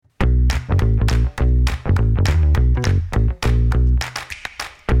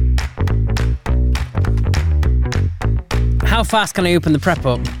how fast can I open the prep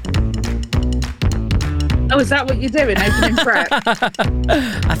up? Oh, is that what you're doing, opening prep?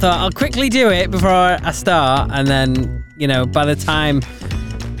 I thought I'll quickly do it before I start, and then, by the time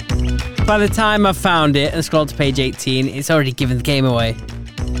I've found it and scrolled to page 18, it's already given the game away.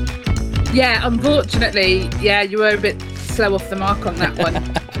 Yeah, unfortunately, you were a bit slow off the mark on that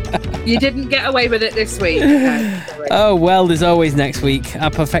one. You didn't get away with it this week. No, oh, well, there's always next week. I'll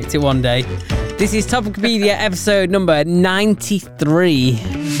perfect it one day. This is Topicopedia episode number 93.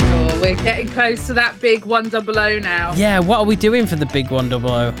 Oh, we're getting close to that big 100 now. Yeah, what are we doing for the big 100?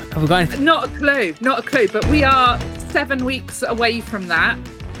 Have we got anything? Not a clue, but we are 7 weeks away from that.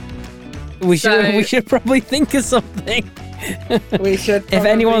 We should probably think of something. We should. If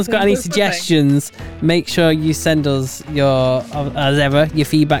anyone's got any suggestions, make sure you send us your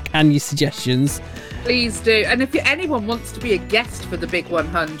feedback and your suggestions. Please do. And if anyone wants to be a guest for the big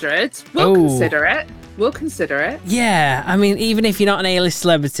 100, we'll consider it. Yeah, I mean, even if you're not an A-list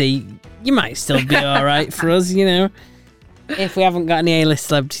celebrity, you might still be all right for us, If we haven't got any A-list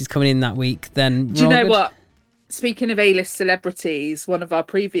celebrities coming in that week, then do you know what? Speaking of A-list celebrities, one of our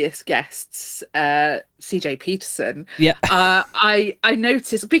previous guests, CJ Peterson, I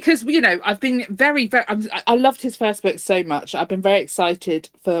noticed, because, I've been very, very, I loved his first book so much. I've been very excited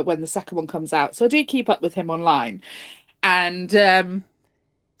for when the second one comes out. So I do keep up with him online. And, I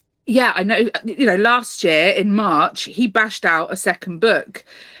know, last year in March, he bashed out a second book.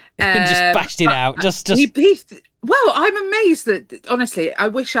 Just bashed it out. Well, I'm amazed that, honestly, I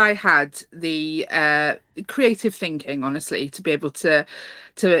wish I had the creative thinking, honestly, to be able to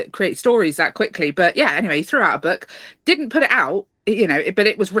create stories that quickly. But yeah, anyway, he threw out a book, didn't put it out, but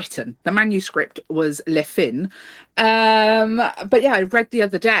it was written. The manuscript was le fin. But yeah, I read the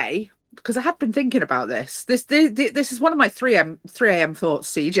other day, because I had been thinking about this. This is one of my 3 a.m.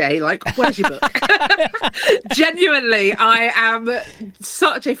 thoughts, CJ. Like, where's your book? Genuinely, I am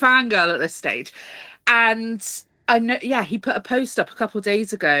such a fangirl at this stage. And I know, he put a post up a couple of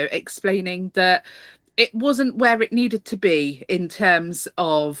days ago explaining that it wasn't where it needed to be in terms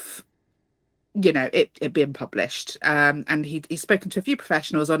of, it being published. And he's spoken to a few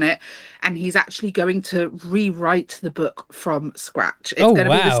professionals on it, and he's actually going to rewrite the book from scratch. It's going to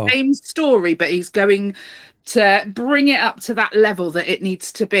be the same story, but he's going to bring it up to that level that it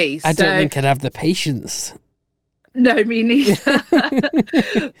needs to be. I don't think I'd have the patience. No, me neither.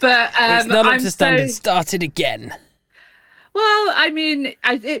 But it's not up to standard. Start it again. Well, I mean,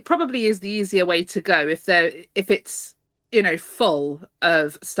 it probably is the easier way to go. If it's full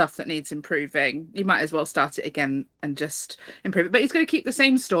of stuff that needs improving, you might as well start it again and just improve it. But he's going to keep the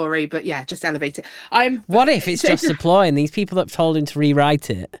same story, but just elevate it. What if it's just a ploy and these people that told him to rewrite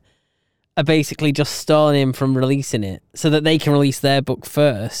it are basically just stalling him from releasing it so that they can release their book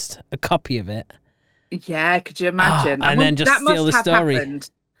first, a copy of it? Yeah, could you imagine? Then just steal the story. Happened.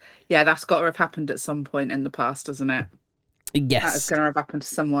 Yeah, that's got to have happened at some point in the past, doesn't it? Yes. That is going to have happened to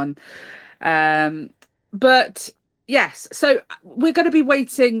someone. But yes, so we're going to be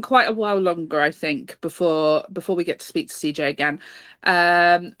waiting quite a while longer, I think, before we get to speak to CJ again.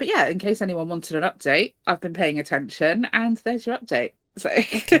 But yeah, in case anyone wanted an update, I've been paying attention, and there's your update. So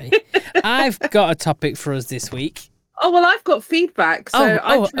okay. I've got a topic for us this week. Oh, well, I've got feedback.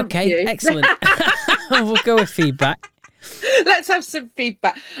 So okay, excellent. We'll go with feedback. Let's have some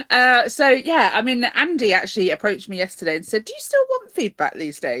feedback. Andy actually approached me yesterday and said, "Do you still want feedback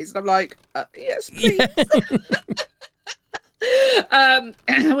these days?" And I'm like, "Yes, please."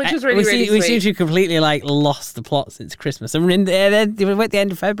 Which is really sweet. We seem to have completely lost the plot since Christmas, and we're at the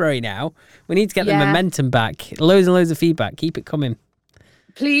end of February now. We need to get the momentum back. Loads and loads of feedback. Keep it coming.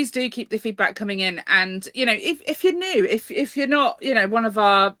 Please do keep the feedback coming in. And, if you're new, if you're not, one of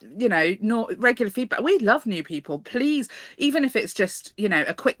our, not regular feedback, we love new people. Please, even if it's just,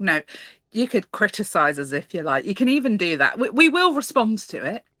 a quick note, you could criticize us if you like. You can even do that. We will respond to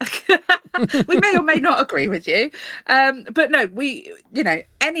it. We may or may not agree with you. But no,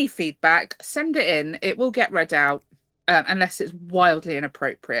 any feedback, send it in. It will get read out. Unless it's wildly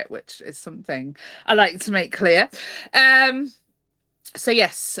inappropriate, which is something I like to make clear. So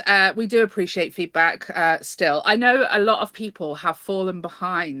yes, we do appreciate feedback still. I know a lot of people have fallen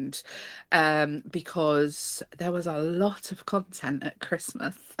behind because there was a lot of content at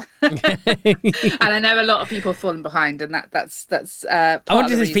Christmas. And I know a lot of people have fallen behind, and that's I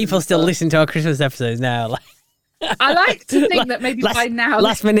wonder if people still listen to our Christmas episodes now. I like to think that maybe by now...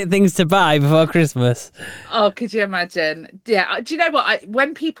 Last minute things to buy before Christmas. Oh, could you imagine? Yeah. Do you know what?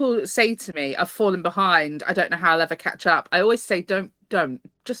 When people say to me, I've fallen behind, I don't know how I'll ever catch up, I always say, don't.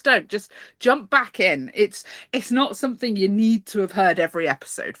 Just jump back in. It's not something you need to have heard every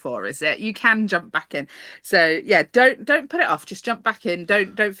episode for, is it? You can jump back in. So yeah, don't put it off. Just jump back in.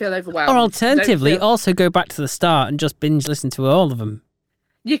 Don't feel overwhelmed. Or alternatively, also go back to the start and just binge listen to all of them.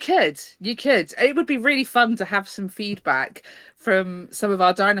 You could. It would be really fun to have some feedback from some of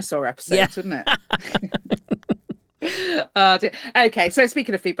our dinosaur episodes, wouldn't it? Oh, dear. Okay, so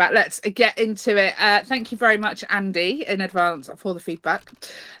speaking of feedback, let's get into it. Thank you very much, Andy, in advance for the feedback.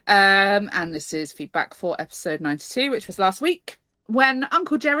 And this is feedback for episode 92, which was last week, when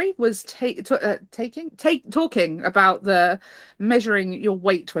Uncle Jerry was talking about the measuring your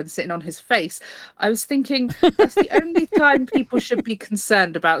weight when sitting on his face. I was thinking that's the only time people should be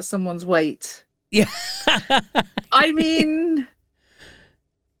concerned about someone's weight. Yeah. I mean...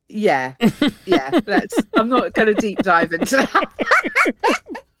 Yeah. I'm not going to deep dive into that.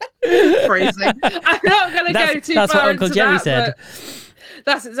 Phrasing. I'm not going to go too far. That's what Uncle Jerry said.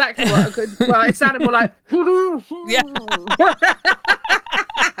 That's exactly what. Well, it sounded more like. Yeah.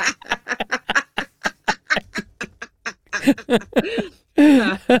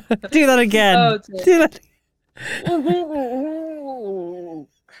 Do that again. Oh, do that.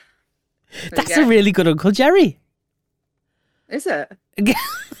 That's a really good Uncle Jerry. Is it?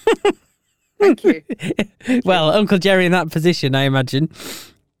 Thank you. Well, Uncle Jerry in that position, I imagine.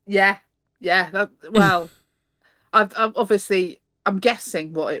 Yeah. Well, I've obviously, I'm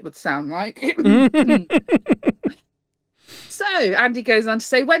guessing what it would sound like. So Andy goes on to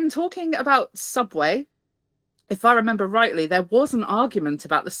say, when talking about Subway, if I remember rightly, there was an argument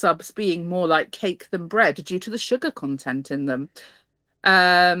about the subs being more like cake than bread due to the sugar content in them.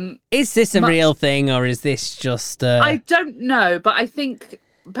 Is this a real thing, or is this just I don't know, but I think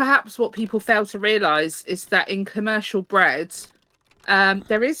perhaps what people fail to realize is that in commercial bread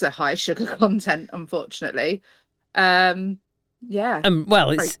there is a high sugar content, unfortunately. Well,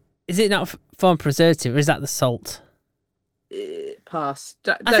 is it not a form of preservative, or is that the salt? Pass.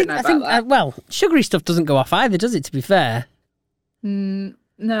 Don't know about that. Well, sugary stuff doesn't go off either, does it, to be fair? No.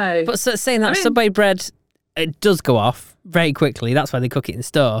 But saying that, Subway bread, it does go off very quickly. That's why they cook it in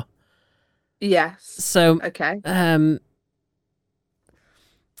store. Yes. So, okay.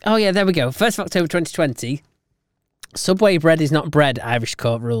 Oh, yeah, there we go. 1st of October 2020. Subway bread is not bread, Irish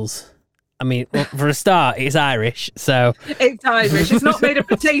court rules. I mean, well, for a start, it's Irish, so... It's Irish. It's not made of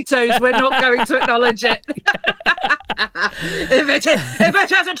potatoes. We're not going to acknowledge it. If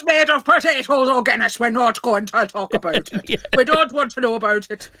it isn't made of potatoes or Guinness, we're not going to talk about it. Yeah. We don't want to know about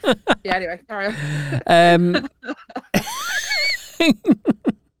it. Yeah, anyway, carry on.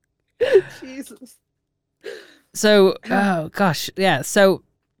 Jesus. So, oh, gosh, yeah, so...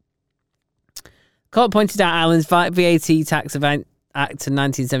 Court pointed out Ireland's VAT tax event Act of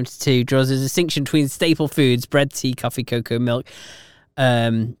 1972 draws a distinction between staple foods, bread, tea, coffee, cocoa, milk,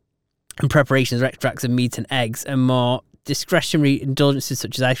 and preparations or extracts of meat and eggs, and more discretionary indulgences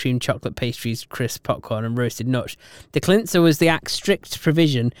such as ice cream, chocolate, pastries, crisps, popcorn, and roasted nuts. Declined so was the Act's strict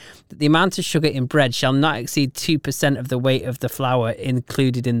provision that the amount of sugar in bread shall not exceed 2% of the weight of the flour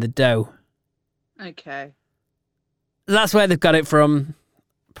included in the dough. Okay. That's where they've got it from.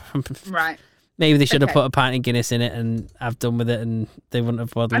 Right. Maybe they should have put a pint of Guinness in it and have done with it, and they wouldn't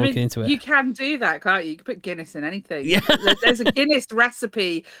have bothered looking into it. You can do that, can't you? You can put Guinness in anything. Yeah. There's a Guinness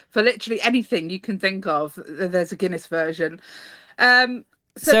recipe for literally anything you can think of. There's a Guinness version. So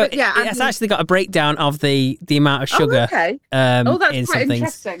it's actually got a breakdown of the amount of sugar. Oh, okay. That's in quite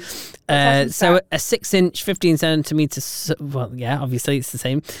interesting. So a 6-inch, 15 centimeter. Well, yeah, obviously it's the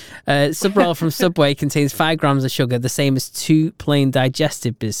same. Sub roll from Subway contains 5 grams of sugar, the same as 2 plain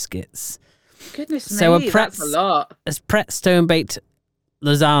digestive biscuits. Goodness me, that's a lot. A Pret stone baked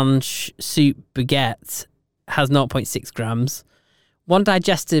lasagne soup baguette has 0.6 grams. 1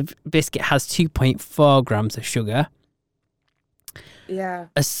 digestive biscuit has 2.4 grams of sugar. Yeah.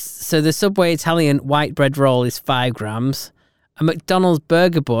 So the Subway Italian white bread roll is 5 grams. A McDonald's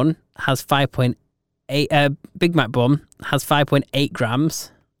burger bun has 5.8. Big Mac bun has 5.8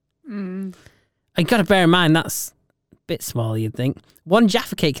 grams. And you got to bear in mind that's a bit smaller, you'd think. 1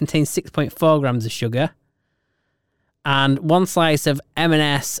 Jaffa cake contains 6.4 grams of sugar. And 1 slice of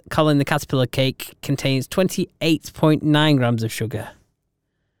M&S Colin the Caterpillar cake contains 28.9 grams of sugar.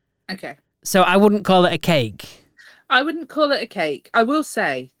 Okay. So I wouldn't call it a cake. I wouldn't call it a cake. I will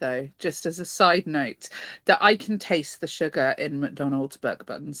say, though, just as a side note, that I can taste the sugar in McDonald's burger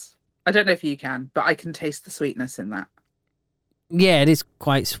buns. I don't know if you can, but I can taste the sweetness in that. Yeah, it is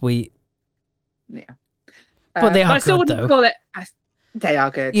quite sweet. Yeah. But they But are I still good, wouldn't though. call it. They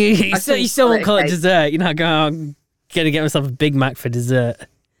are good. You still won't call it cake. dessert. You're not going, I'm going to get myself a Big Mac for dessert.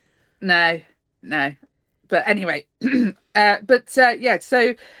 No. But anyway, yeah.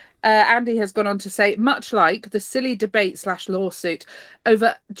 So Andy has gone on to say, much like the silly debate / lawsuit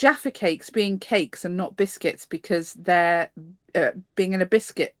over Jaffa cakes being cakes and not biscuits because they're being a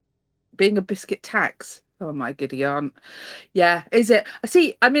biscuit tax. Oh my giddy aunt. Yeah, is it?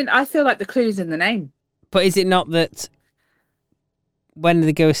 I mean, I feel like the clue's in the name. But is it not that when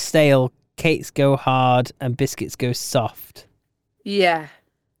they go stale, cakes go hard and biscuits go soft? Yeah.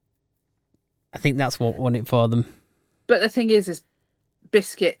 I think that's what won it for them. But the thing is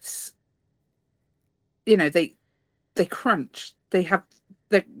biscuits, they crunch. They're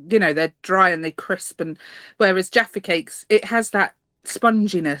dry and they crisp, and whereas Jaffa cakes, it has that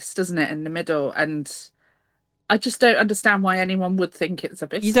sponginess, doesn't it, in the middle? And I just don't understand why anyone would think it's a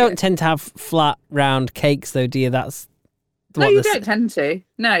biscuit. You don't tend to have flat, round cakes, though, do you? No, you don't tend to.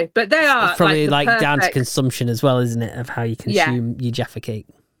 No, but they are. It's probably like down to consumption as well, isn't it? Of how you consume your Jaffa cake.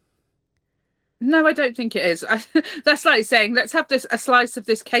 No, I don't think it is. That's like saying, let's have a slice of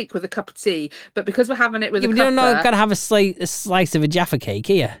this cake with a cup of tea, but because we're having it with a cup, you're not going to have a slice of a Jaffa cake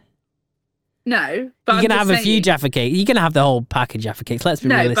here. No, but you're going to have a few Jaffa cakes. You're going to have the whole pack of Jaffa cakes. Let's be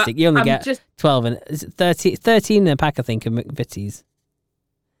realistic. You only get 12 and is it 13 in a pack, I think, of McVitie's.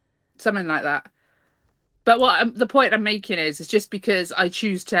 Something like that. But the point I'm making is just because I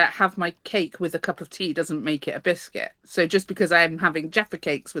choose to have my cake with a cup of tea doesn't make it a biscuit. So just because I'm having Jaffa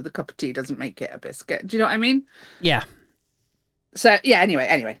cakes with a cup of tea doesn't make it a biscuit. Do you know what I mean? Yeah. So yeah.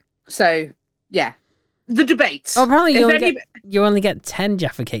 Anyway. So yeah, the debates. Oh, apparently you only get 10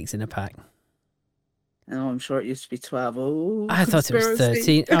 Jaffa cakes in a pack. Oh, I'm sure it used to be 12. Oh, I thought it was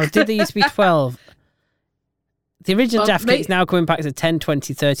 13. Oh, did they used to be 12? The original Jaffa cake's now coming back to 10,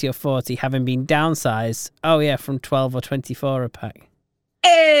 20, 30 or 40, having been downsized, from 12 or 24 a pack.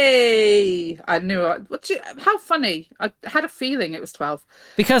 Hey! I knew it. How funny. I had a feeling it was 12.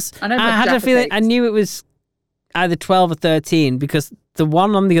 Because I had a feeling, I knew it was either 12 or 13, because the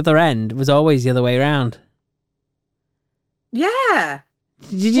one on the other end was always the other way around. Yeah.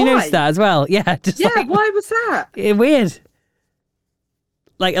 Did you notice that as well? Yeah. Why was that? Weird.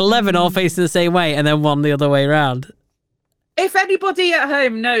 Like 11 all facing the same way and then one the other way around. If anybody at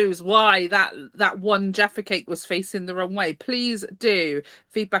home knows why that one Jaffa cake was facing the wrong way, please do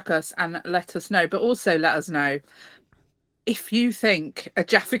feedback us and let us know. But also let us know if you think a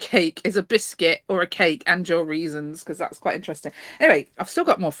Jaffa cake is a biscuit or a cake and your reasons, because that's quite interesting. Anyway, I've still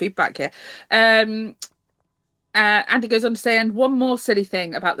got more feedback here. Andy goes on to say, and one more silly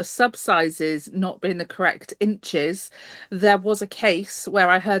thing about the sub sizes not being the correct inches. There was a case where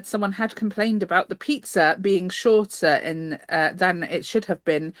I heard someone had complained about the pizza being shorter than it should have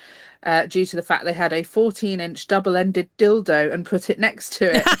been due to the fact they had a 14-inch double-ended dildo and put it next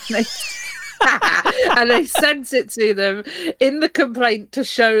to it. And they sent it to them in the complaint to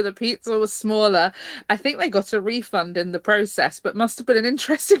show the pizza was smaller. I think they got a refund in the process, but must have been an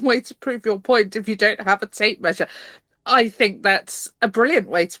interesting way to prove your point if you don't have a tape measure. I think that's a brilliant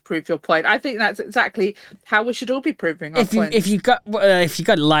way to prove your point. I think that's exactly how we should all be proving our point. If you got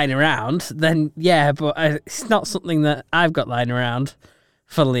it lying around, then yeah, but it's not something that I've got lying around.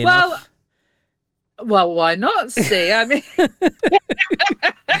 Funnily enough. Well, why not? See, I mean,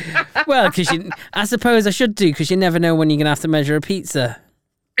 well, because I suppose I should do, because you never know when you're gonna have to measure a pizza.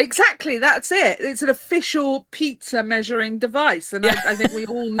 Exactly, that's it. It's an official pizza measuring device, and I think we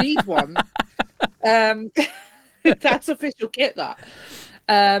all need one. That's official kit, that.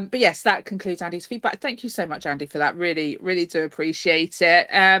 But yes, that concludes Andy's feedback. Thank you so much, Andy, for that. Really, really do appreciate it.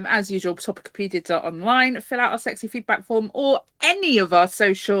 As usual, topicopedia.online, fill out our sexy feedback form or any of our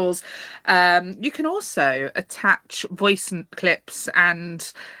socials. You can also attach voice clips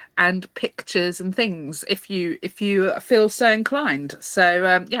and pictures and things if you feel so inclined.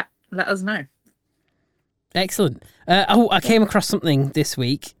 So yeah, let us know. Excellent. I came across something this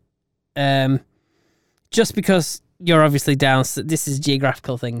week. Just because you're obviously down. This is a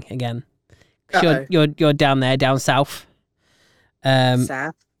geographical thing again. You're down there, down south.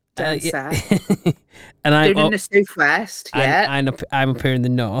 South. South. And I'm in the southwest. Yeah. I'm up here in the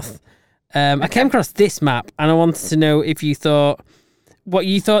north. I came across this map, and I wanted to know if you thought what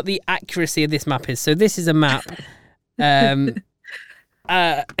you thought the accuracy of this map is. So this is a map, and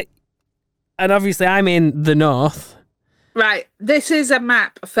obviously I'm in the north. Right. This is a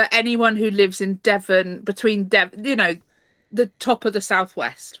map for anyone who lives in Devon, between Devon, the top of the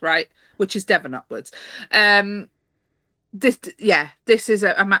southwest, right, which is Devon upwards. This is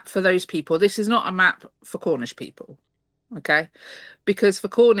a map for those people. This is not a map for Cornish people. Okay, because for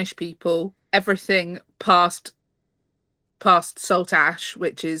Cornish people, everything past Saltash,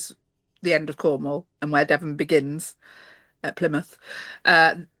 which is the end of Cornwall and where Devon begins at Plymouth,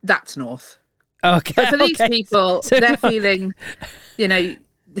 that's north. Okay. But for these okay. people, So- they're feeling, you know,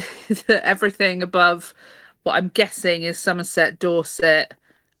 that everything above what I'm guessing is Somerset, Dorset,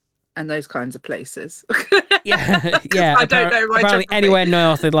 and those kinds of places. yeah, yeah. I don't know my apparently geography. anywhere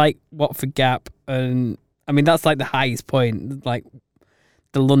north of like Watford Gap, and I mean that's like the highest point, like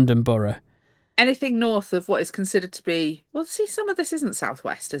the London borough. Anything north of what is considered to be, well, see, some of this isn't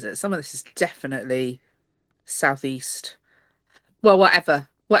southwest, is it? Some of this is definitely southeast. Well,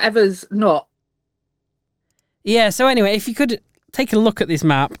 whatever's not. Yeah. So anyway, if you could take a look at this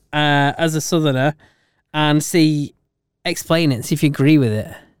map as a southerner and explain it, see if you agree with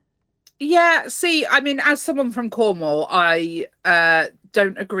it. Yeah, see, I mean, as someone from Cornwall, I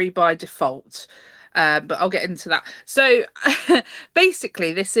don't agree by default, but I'll get into that. So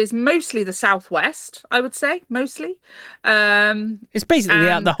basically, this is mostly the southwest, I would say, mostly. It's basically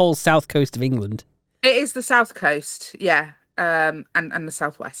the whole south coast of England. It is the south coast, yeah, and the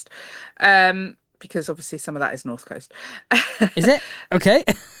southwest, because obviously some of that is north coast. Is it? Okay.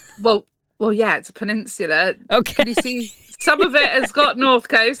 Well, yeah, it's a peninsula. Okay. Can you see? Some of it has got north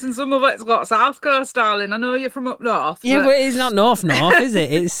coast and some of it's got south coast, darling. I know you're from up north. Yeah, but it's not north, is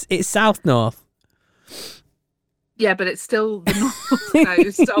it? It's south north. Yeah, but it's still the north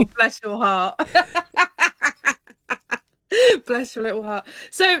coast. Oh, bless your heart. Bless your little heart.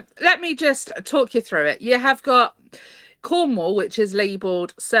 So let me just talk you through it. You have got Cornwall, which is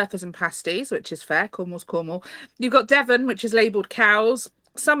labelled surfers and pasties, which is fair. Cornwall's Cornwall. You've got Devon, which is labelled cows.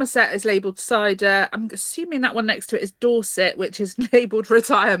 Somerset is labelled cider. I'm assuming that one next to it is Dorset, which is labelled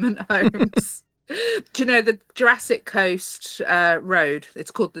retirement homes. Do you know the Jurassic Coast road?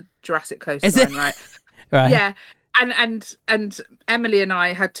 It's called the Jurassic Coast line, right? Right. Yeah. And Emily and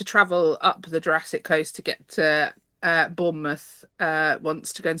I had to travel up the Jurassic Coast to get to Bournemouth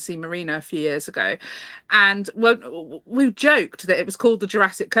once to go and see Marina a few years ago. And we joked that it was called the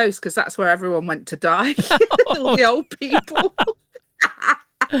Jurassic Coast because that's where everyone went to die. All the old people.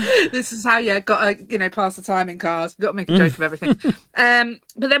 This is how you got to, pass the time in cars. You've got to make a joke of everything.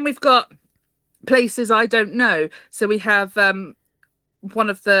 But then we've got places I don't know. So we have is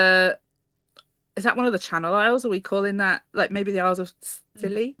that one of the Channel Isles? Are we calling that like maybe the Isles of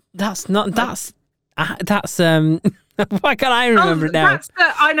Scilly? That's why can't I remember it now?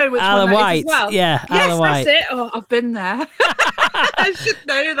 I know which Isle of one that Wight. is as well. Yeah, yes, Isle of Wight. That's it. Oh, I've been there. I should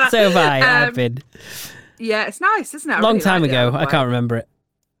know that. So have I. I've been. Yeah, it's nice, isn't it? Long time ago. I can't remember it.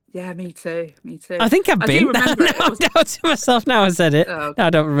 Yeah, me too. I think I've been. I do remember it. I'm doubting myself now I said it. Oh, I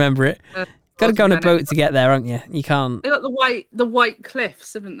don't remember it. Got to go on a boat to get there, aren't you? You can't. They got the white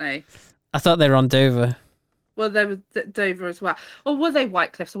cliffs, haven't they? I thought they were on Dover. Well, they were Dover as well. Or were they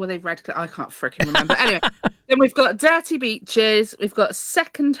white cliffs or were they red cliffs? I can't freaking remember. Anyway, then we've got dirty beaches. We've got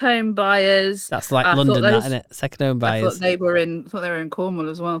second home buyers. That's like London, isn't it? Second home buyers. I thought they were in Cornwall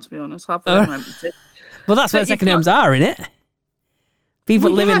as well, to be honest. Half of them went. Well, that's where second homes are, isn't it? People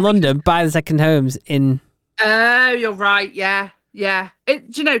that live in London buy the second homes in. Oh, you're right. Yeah. Do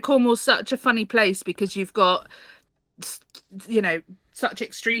you know Cornwall's such a funny place because you've got, such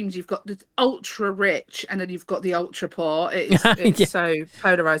extremes. You've got the ultra rich and then you've got the ultra poor. It's so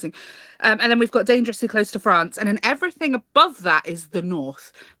polarizing. And then we've got dangerously close to France. And then everything above that is the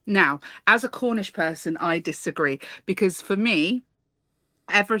north. Now, as a Cornish person, I disagree because for me,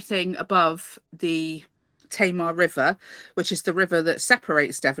 everything above the Tamar River, which is the river that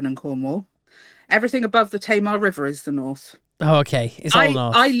separates Devon and Cornwall, everything above the Tamar River is the north. Oh, okay. It's all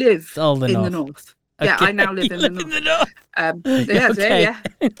north. I live in the north. Okay. Yeah, I now live in the north. Yeah, okay.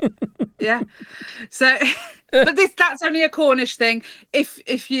 Yeah. So, but that's only a Cornish thing.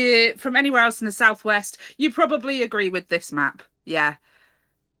 If you're from anywhere else in the southwest, you probably agree with this map. Yeah.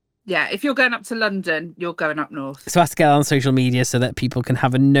 If you're going up to London, you're going up north. So I have to get on social media so that people can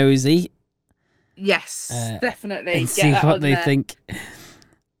have a nosy. Yes, definitely. And see what they think.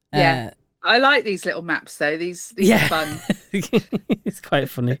 Yeah. I like these little maps though. These are fun. It's quite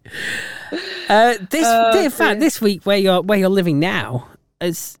funny. In fact, this week where you're living now,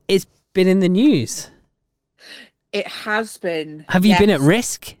 it's been in the news. It has been. Have you been at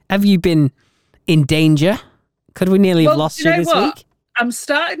risk? Have you been in danger? Could we nearly have lost you this week? I'm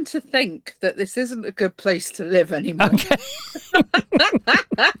starting to think that this isn't a good place to live anymore. Okay.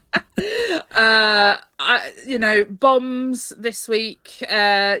 Bombs this week.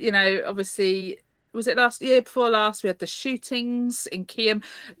 Obviously, was it last year before last? We had the shootings in Keyham.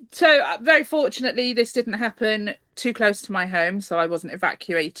 So very fortunately, this didn't happen too close to my home, so I wasn't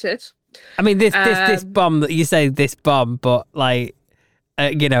evacuated. I mean, this bomb that you say, this bomb, but like,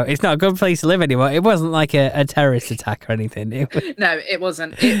 it's not a good place to live anymore. It wasn't like a terrorist attack or anything. No, it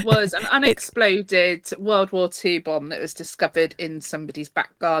wasn't. It was an unexploded World War II bomb that was discovered in somebody's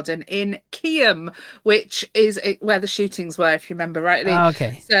back garden in Keyham, which is where the shootings were, if you remember rightly. Oh,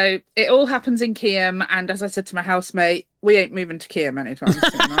 okay. So it all happens in Keyham, and as I said to my housemate, we ain't moving to Keyham anytime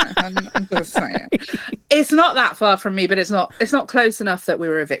soon. Right? I'm just saying. It's not that far from me, but it's not close enough that we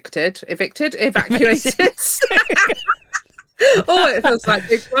were evacuated. Oh, it feels like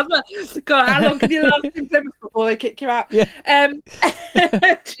Big Brother. God, how long can you last in Plymouth before they kick you out? Yeah.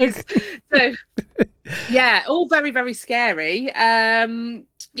 So, yeah, all very, very scary.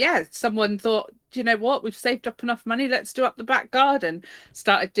 Someone thought, you know what, we've saved up enough money, let's do up the back garden.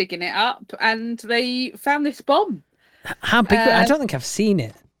 Started digging it up, and they found this bomb. How big? I don't think I've seen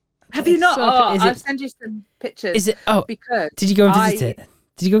it. Have you not? I'll send you some pictures. Is it? Oh, because did you go and visit it?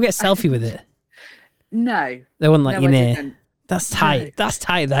 Did you go get a selfie with it? No. They wouldn't let you near. Didn't. That's tight. No. That's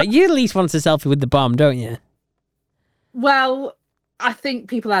tight. That you at least want a selfie with the bomb, don't you? Well, I think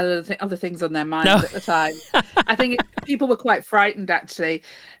people had other things on their minds at the time. I think people were quite frightened, actually.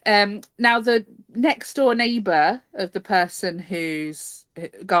 Now, the next door neighbour of the person whose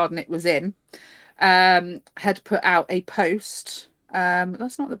garden it was in had put out a post.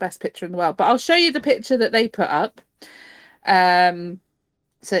 That's not the best picture in the world, but I'll show you the picture that they put up so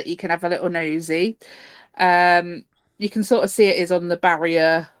that you can have a little nosy. You can sort of see it is on the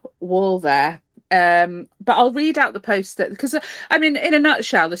barrier wall there. But I'll read out the post because I mean, in a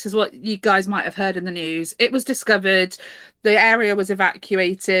nutshell, this is what you guys might have heard in the news. It was discovered, the area was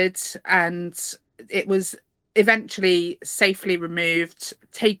evacuated, and it was eventually safely removed,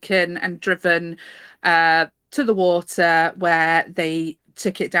 taken and driven to the water, where they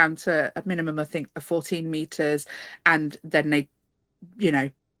took it down to a minimum, I think, of 14 meters, and then they,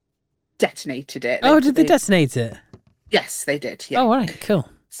 detonated it. Did they detonate it? Yes, they did. Yeah. Oh, all right, cool.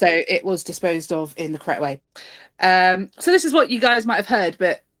 So it was disposed of in the correct way. So this is what you guys might have heard,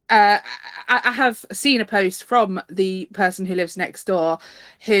 but I have seen a post from the person who lives next door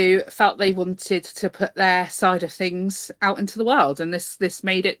who felt they wanted to put their side of things out into the world. And this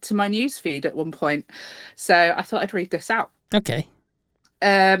made it to my newsfeed at one point. So I thought I'd read this out. Okay.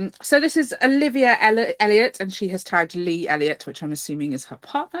 So this is Olivia Elliott, and she has tagged Lee Elliott, which I'm assuming is her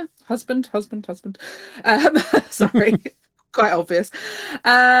partner, husband. Sorry. Quite obvious.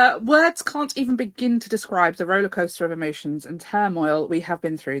 Words can't even begin to describe the roller coaster of emotions and turmoil we have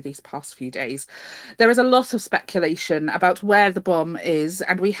been through these past few days. There is a lot of speculation about where the bomb is,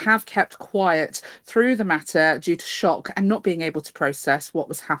 and we have kept quiet through the matter due to shock and not being able to process what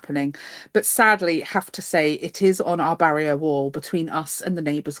was happening. But sadly, have to say it is on our barrier wall between us and the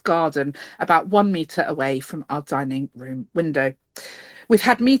neighbour's garden, about 1 metre away from our dining room window. We've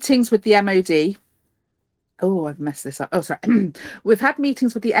had meetings with the MOD. Oh, I've messed this up. Oh, sorry. We've had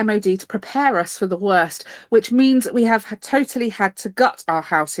meetings with the MOD to prepare us for the worst, which means we have totally had to gut our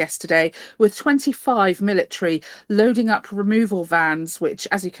house yesterday with 25 military loading up removal vans, which,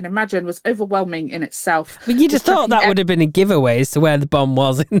 as you can imagine, was overwhelming in itself. But you just thought that would have been a giveaway as to where the bomb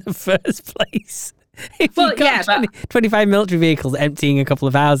was in the first place. If you got 25 military vehicles emptying a couple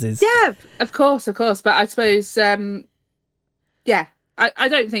of houses. Yeah, of course. But I suppose, I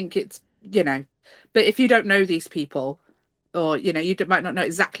don't think it's, But if you don't know these people, or, you might not know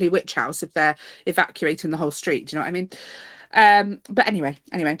exactly which house if they're evacuating the whole street. Do you know what I mean? But anyway,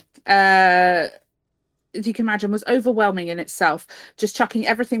 as you can imagine, was overwhelming in itself, just chucking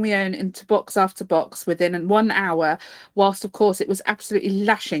everything we own into box after box within 1 hour, whilst, of course, it was absolutely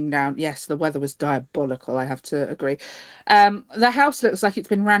lashing down. Yes, the weather was diabolical, I have to agree. The house looks like it's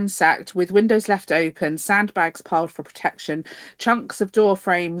been ransacked, with windows left open, sandbags piled for protection, chunks of door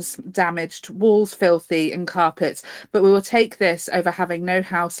frames damaged, walls filthy, and carpets. But we will take this over having no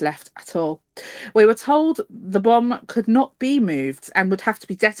house left at all. We were told the bomb could not be moved and would have to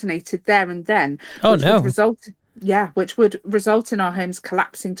be detonated there and then. Oh, no. Which would result in our homes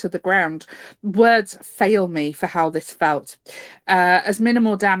collapsing to the ground. Words fail me for how this felt. As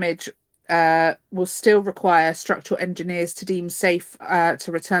minimal damage will still require structural engineers to deem safe to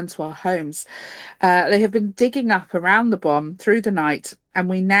return to our homes. They have been digging up around the bomb through the night, and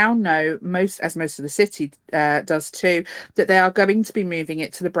we now know, most of the city does too, that they are going to be moving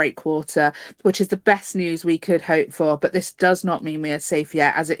it to the breakwater, which is the best news we could hope for. But this does not mean we are safe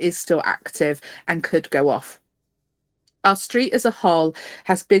yet, as it is still active and could go off. Our street as a whole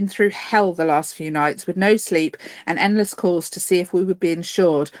has been through hell the last few nights, with no sleep and endless calls to see if we would be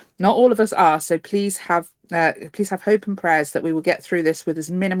insured. Not all of us are, so please have Please have hope and prayers that we will get through this with as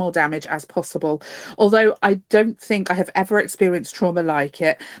minimal damage as possible. Although I don't think I have ever experienced trauma like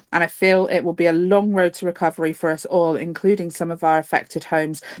it, and I feel it will be a long road to recovery for us all, including some of our affected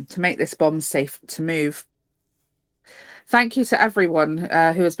homes, to make this bomb safe to move. Thank you to everyone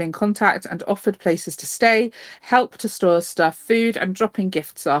who has been contacted and offered places to stay, help to store stuff, food, and dropping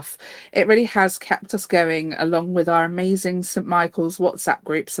gifts off. It really has kept us going, along with our amazing St. Michael's WhatsApp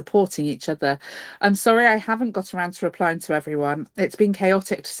group supporting each other. I'm sorry I haven't got around to replying to everyone. It's been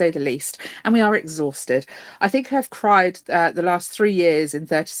chaotic to say the least, and we are exhausted. I think I've cried the last 3 years in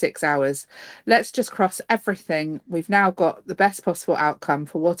 36 hours. Let's just cross everything. We've now got the best possible outcome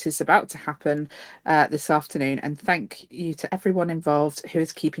for what is about to happen this afternoon, and thank you to everyone involved who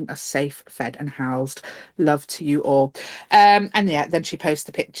is keeping us safe, fed and housed. Love to you all. And yeah, then she posts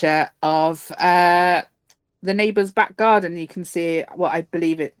a picture of the neighbour's back garden. You can see what I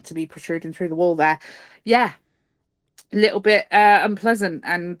believe it to be protruding through the wall there. Yeah, a little bit unpleasant,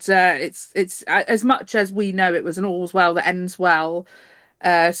 and it's as much as we know it was an all's well that ends well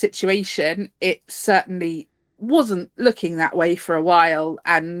situation, it certainly wasn't looking that way for a while,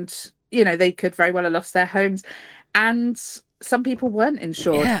 and you know, they could very well have lost their homes. And some people weren't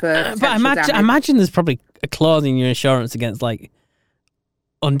insured for but I imagine there's probably a clause in your insurance against like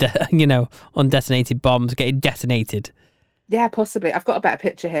undetonated bombs getting detonated. Yeah, possibly. I've got a better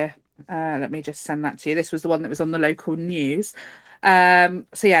picture here. Let me just send that to you. This was the one that was on the local news. So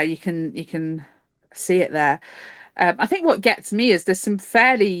yeah, you can see it there. I think what gets me is there's some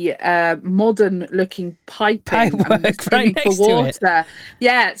fairly modern looking piping right next for water. To it.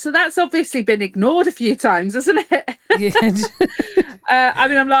 Yeah, so that's obviously been ignored a few times, isn't it? Yeah. I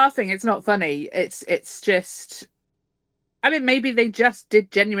mean, I'm laughing. It's not funny. It's just, I mean, maybe they just did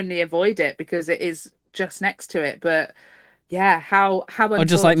genuinely avoid it because it is just next to it. But yeah, how or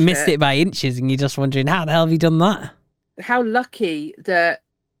just like missed it by inches, and you're just wondering how the hell have you done that? How lucky that,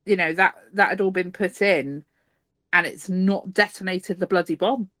 you know, that had all been put in, and it's not detonated the bloody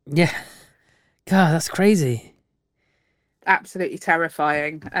bomb. Yeah. God, that's crazy. Absolutely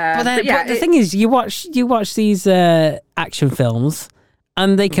terrifying. But yeah, the thing is, you watch these action films,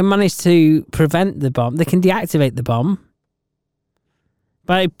 and they can manage to prevent the bomb. They can deactivate the bomb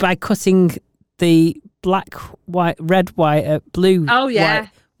by cutting the black, white, red, white, blue. Oh yeah. White.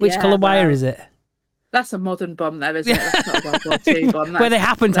 Which colour wire is it? That's a modern bomb, though, isn't it? That's not a World War II bomb. Where they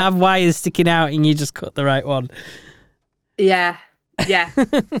happen to have wires sticking out, and you just cut the right one. Yeah.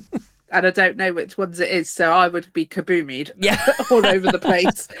 And I don't know which ones it is, so I would be kaboomied all over the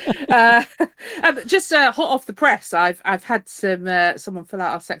place. Just hot off the press, I've had someone fill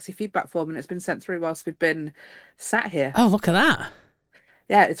out our sexy feedback form, and it's been sent through whilst we've been sat here. Oh, look at that!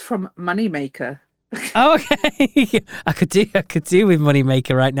 Yeah, it's from Moneymaker. Oh, okay. I could do with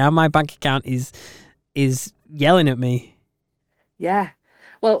Moneymaker right now. My bank account is yelling at me. Yeah.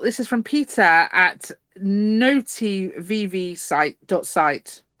 Well, this is from Peter at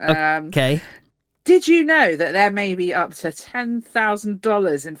notivvsite.site. Okay. Did you know that there may be up to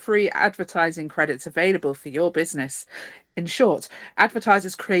 $10,000 in free advertising credits available for your business? In short,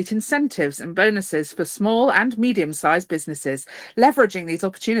 advertisers create incentives and bonuses for small and medium-sized businesses. Leveraging these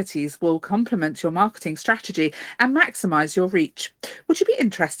opportunities will complement your marketing strategy and maximize your reach. Would you be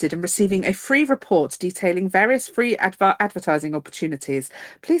interested in receiving a free report detailing various free advertising opportunities?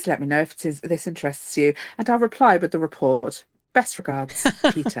 Please let me know if this interests you, and I'll reply with the report. Best regards,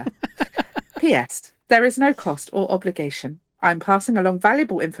 Peter. P.S. There is no cost or obligation. I'm passing along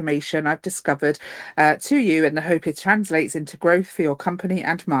valuable information I've discovered to you in the hope it translates into growth for your company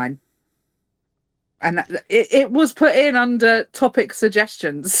and mine. And it was put in under topic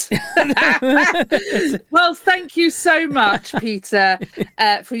suggestions. Well, thank you so much, Peter,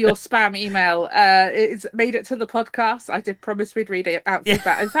 for your spam email. It's made it to the podcast. I did promise we'd read it out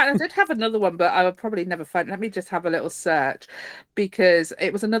feedback. In fact, I did have another one, but I would probably never find it. Let me just have a little search, because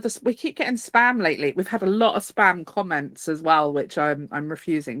it was another. We keep getting spam lately. We've had a lot of spam comments as well, which I'm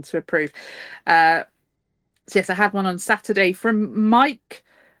refusing to approve. So yes, I had one on Saturday from Mike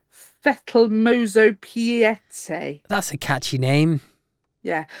Fettelmozo Piete. That's a catchy name.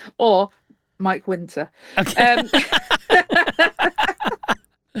 Yeah. Or Mike Winter. Okay.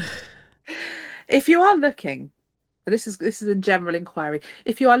 If you are looking, this is a general inquiry.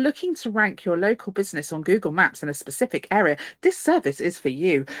 If you are looking to rank your local business on Google Maps in a specific area, this service is for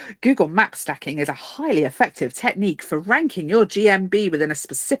you. Google Map stacking is a highly effective technique for ranking your GMB within a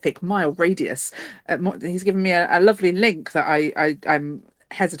specific mile radius. He's given me a lovely link that I'm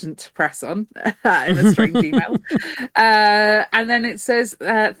hesitant to press on in a strange email. And then it says,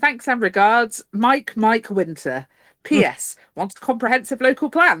 thanks and regards, Mike Winter. P.S. Want a comprehensive local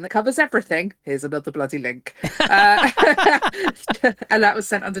plan that covers everything? Here's another bloody link. And that was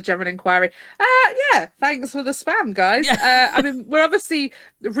sent under general inquiry. Yeah, thanks for the spam, guys. Yeah. I mean, we're obviously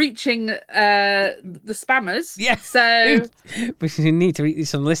reaching the spammers. Yeah. So we need to reach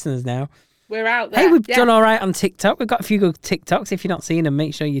some listeners now. we're out there. Hey, we've done all right on TikTok. We've got a few good TikToks. If you're not seeing them,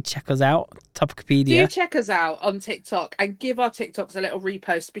 make sure you check us out. Topicopedia. Do check us out on TikTok and give our TikToks a little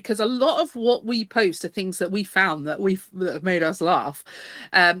repost, because a lot of what we post are things that we found that have made us laugh.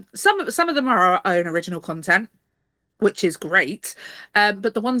 Some of them are our own original content, which is great.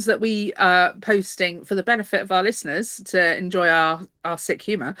 But the ones that we are posting for the benefit of our listeners to enjoy our sick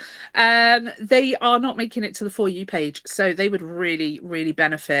humour, they are not making it to the For You page. So they would really, really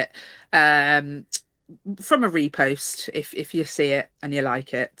benefit from a repost if you see it and you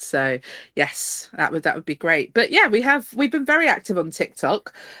like it. So yes, that would be great. But yeah, we've been very active on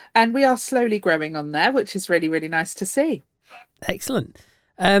TikTok, and we are slowly growing on there, which is really, really nice to see. Excellent.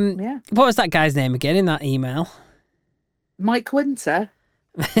 Yeah. What was that guy's name again in that email? Mike Winter.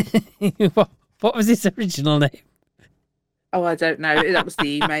 What was his original name? Oh, I don't know. That was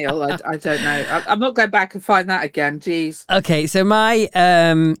the email. I don't know. I'm not going back and find that again. Jeez. Okay, so my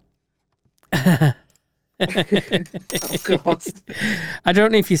Oh God. I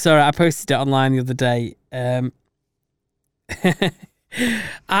don't know if you saw it. I posted it online the other day.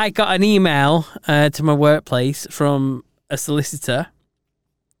 I got an email to my workplace from a solicitor.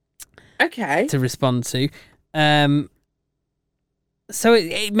 Okay. To respond to. So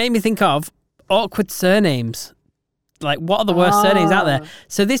it made me think of awkward surnames. Like, what are the worst surnames out there?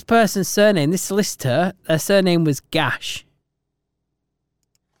 So this person's surname, this solicitor, their surname was Gash.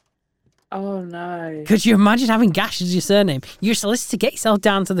 Oh, no. Could you imagine having Gash as your surname? You're a solicitor, get yourself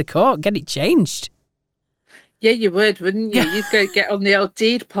down to the court, get it changed. Yeah, you would, wouldn't you? You'd go get on the old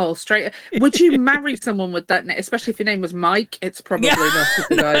deed poll straight. Would you marry someone with that name? Especially if your name was Mike, it's probably not a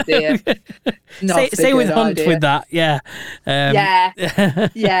good idea. Say with Hunt idea. With that, yeah.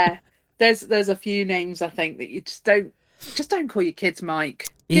 Yeah. There's a few names I think that you just don't call your kids Mike.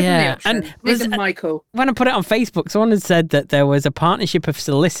 Give them the option. Make them Michael. When I put it on Facebook, someone had said that there was a partnership of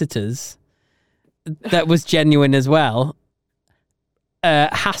solicitors that was genuine as well.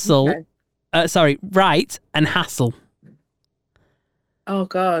 Hassel. Okay. Wright and Hassel. Oh,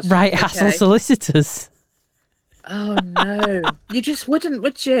 God. Wright, okay. Hassel solicitors. Oh, no. You just wouldn't,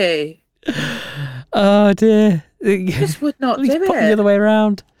 would you? Oh, dear. You just would not do it. Put the other way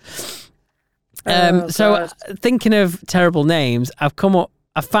around. So, thinking of terrible names, I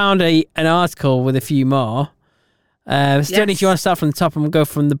found an article with a few more. Don't know if you want to start from the top and we'll go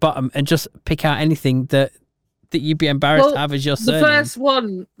from the bottom and just pick out anything that you'd be embarrassed to have as your surname.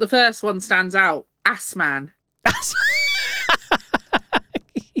 The first one stands out. Assman.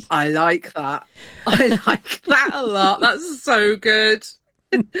 I like that. I like that a lot. That's so good.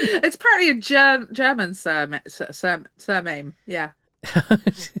 It's apparently a German surname. Yeah.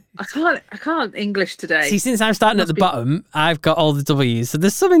 I can't English today. See, since I'm starting at the bottom, I've got all the W's. So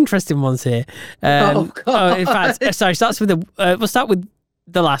there's some interesting ones here. God. In fact, starts with we'll start with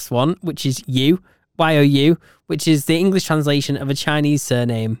the last one, which is you. YOU, which is the English translation of a Chinese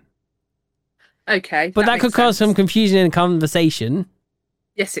surname. Okay. But that could cause some confusion in the conversation.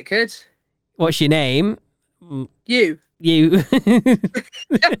 Yes, it could. What's your name? You. Yeah,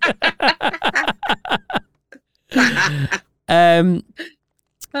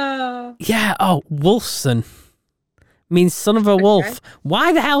 Wolfson means son of a wolf.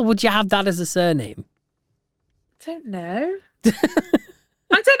 Why the hell would you have that as a surname? I don't know.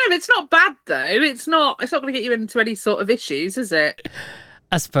 I don't know. It's not bad though. It's not going to get you into any sort of issues, is it?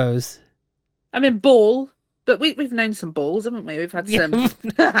 I suppose. I mean, Ball, but we've known some balls, haven't we? We've had some.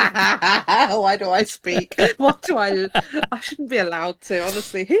 Why do I speak? What do I? I shouldn't be allowed to.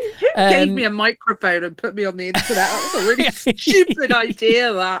 Honestly, who gave me a microphone and put me on the internet? That was a really stupid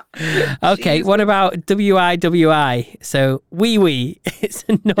idea. That. Okay, jeez. What about WIWI? So wee wee. It's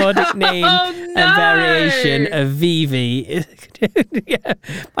a Nordic name and variation of Vivi. Yeah.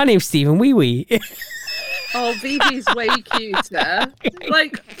 My name's Stephen Wee Wee. Oh, Vivi's way cuter.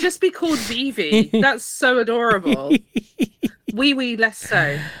 Like, just be called Vivi. That's so adorable. Wee wee, less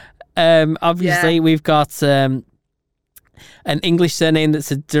so. Obviously, we've got an English surname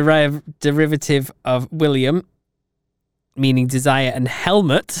that's a derivative of William, meaning desire, and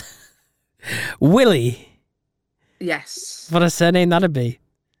helmet. Willie. Yes. What a surname that'd be.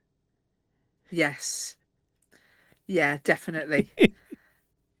 Yes. Yeah, definitely.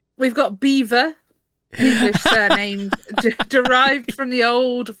 We've got Beaver. English surname derived from the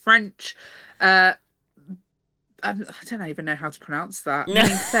old French. I don't even know how to pronounce that. I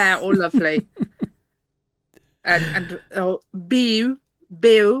mean, fair or lovely. and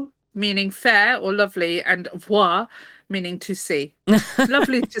beau meaning fair or lovely, and voir meaning to see.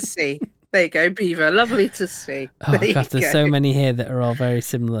 Lovely to see. There you go, Beaver. Lovely to see. Oh, There God, you there's go. so many here that are all very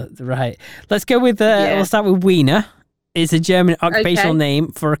similar. Right. Let's go with, we'll start with Wiener. It's a German occupational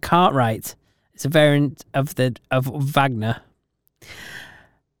name for a cartwright. It's a variant of Wagner.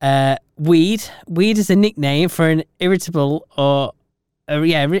 Weed. Weed is a nickname for an irritable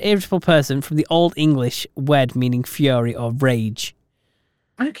person from the Old English wed, meaning fury or rage.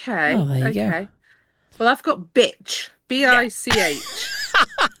 Okay. Oh, there you go. Well, I've got bitch. B-I-C-H.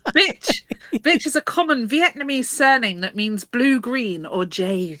 Bitch. Bitch is a common Vietnamese surname that means blue, green, or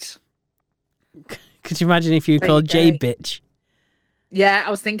jade. Could you imagine if you were called Jade Bitch? Yeah,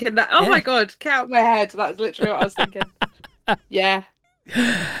 I was thinking that. Oh my God, get out of my head. That's literally what I was thinking. Yeah.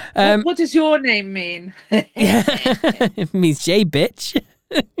 What does your name mean? It means Jade Bitch.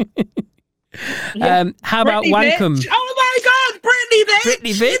 How about Wankum? Bitch. Oh my God, Brittany bitch!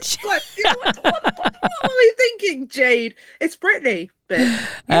 Brittany bitch. What are we thinking, Jade? It's Brittany bitch.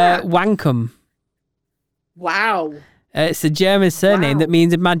 Yeah. Wankum. Wow. It's a German surname that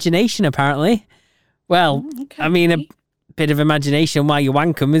means imagination, apparently. Well, I mean, a bit of imagination while you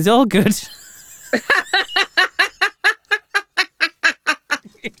wank 'em is all good.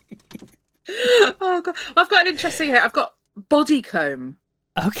 Oh God. I've got an interesting here. I've got Bodycomb.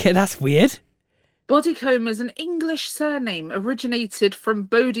 Okay, that's weird. Bodycomb is an English surname originated from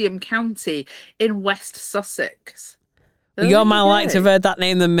Bodiam County in West Sussex. You're more likely to have heard that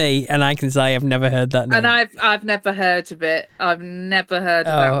name than me, and I can say I've never heard that name. And I've never heard of it. I've never heard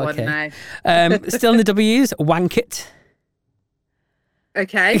of that one now. Still in the W's, Wankit.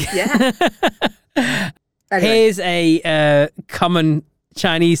 Okay, yeah. Anyway. Here's a common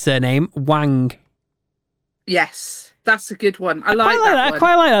Chinese surname, Wang. Yes, that's a good one. I like that one. I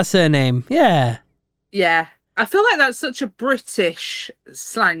quite like that surname. Yeah. Yeah. I feel like that's such a British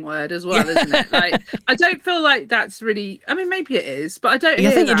slang word as well, isn't it? Like, I don't feel like that's really. I mean, maybe it is, but I don't.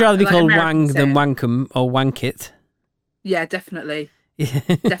 I think you'd rather be called American Wang than Wankum or Wankit. Yeah, definitely.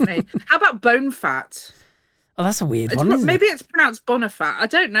 Definitely. How about bone fat? Oh, that's a weird one. Isn't maybe it? It's pronounced bonafat. I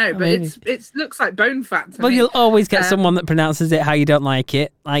don't know, but it looks like bone fat to me. You'll always get someone that pronounces it how you don't like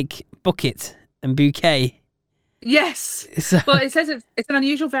it, like bucket and bouquet. Yes. Well, it says it's an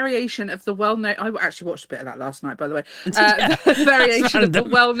unusual variation of the well-known. I actually watched a bit of that last night, by the way. Variation of the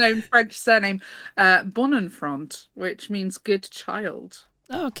well-known French surname Bonenfant, which means good child.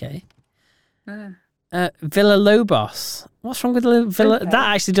 Oh, okay. Villalobos. What's wrong with Villa? Okay.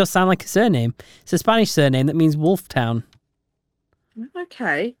 That actually does sound like a surname. It's a Spanish surname that means wolf town.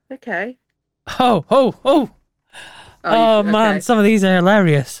 Okay. Oh, man, some of these are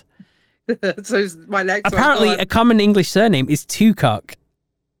hilarious. So my next apparently a common English surname is Twocock.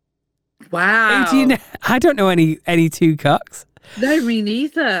 Wow. I don't know any Twococks. No, me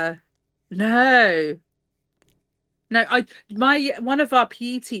neither. No, one of our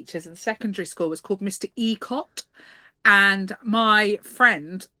PE teachers in secondary school was called Mr. Ecott, and my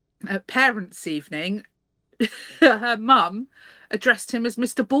friend at parents' evening, her mum addressed him as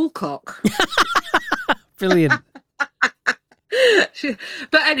Mr. Bullcock. Brilliant.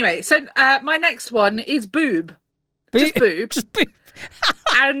 But anyway, so my next one is boob. Just boob.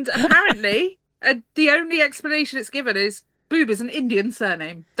 And apparently, the only explanation it's given is boob is an Indian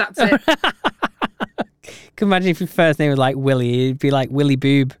surname. That's it. Can imagine if your first name was like Willie, it'd be like Willie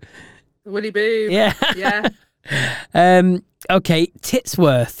Boob. Willie Boob. Yeah. Okay,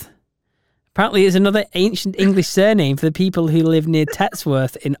 Titsworth. Apparently, it's another ancient English surname for the people who live near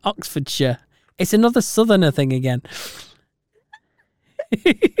Tetsworth in Oxfordshire. It's another southerner thing again.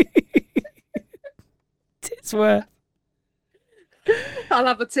 Titsworth. I'll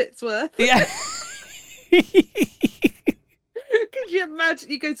have a Titsworth. Yeah. Could you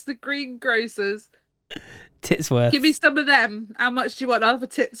imagine you go to the greengrocers? Titsworth. Give me some of them. How much do you want? I'll have a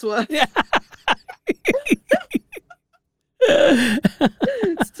Titsworth. Yeah.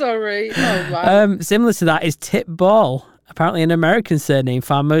 Sorry. Oh, wow. Similar to that is Tip Ball. Apparently an American surname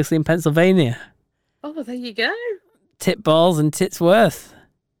found mostly in Pennsylvania. Oh, there you go. Tip Balls and Titsworth.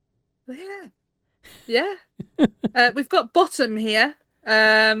 Yeah. We've got Bottom here,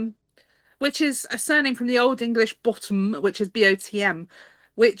 which is a surname from the Old English bottom, which is BOTM,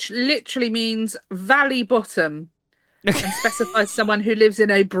 which literally means valley bottom and specifies someone who lives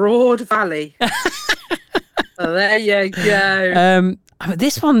in a broad valley. Oh, there you go.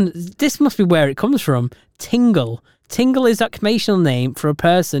 This must be where it comes from. Tingle. Tingle is occupational name for a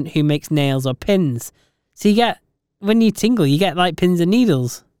person who makes nails or pins. So when you tingle, you get like pins and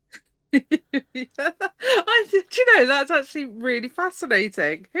needles. Do you know, that's actually really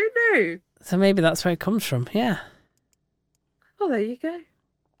fascinating. Who knew? So maybe that's where it comes from. Yeah. Oh, there you go.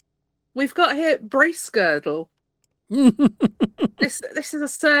 We've got here Bracegirdle. This is a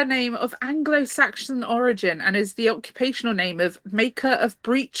surname of Anglo-Saxon origin and is the occupational name of maker of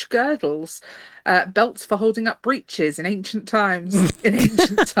breech girdles, belts for holding up breeches in ancient times. You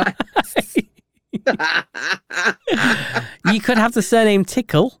could have the surname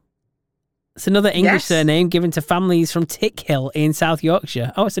Tickle. It's another English surname given to families from Tickhill in South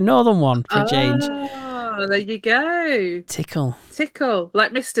Yorkshire. Oh, it's a northern one for a change. Oh, there you go. Tickle,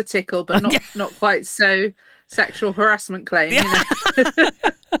 like Mr. Tickle, but not quite so sexual harassment claim. You know?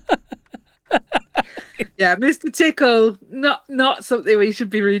 Yeah, Mr. Tickle, not something we should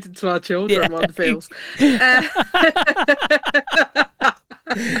be reading to our children. One feels.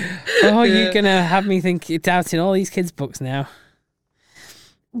 Oh, you're gonna have me doubting all these kids' books now.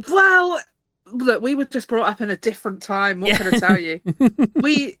 Well, look, we were just brought up in a different time. What can I tell you?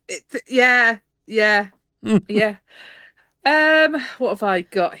 Yeah. What have I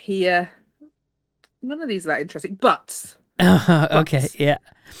got here? None of these are that interesting. Butts. Okay, yeah.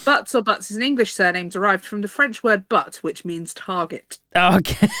 Butts is an English surname derived from the French word "but," which means target.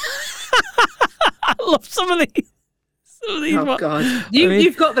 Okay. I love some of these. Oh God,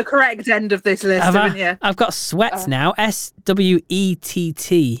 you've got the correct end of this list, haven't you? I've got Swett now. SWETT.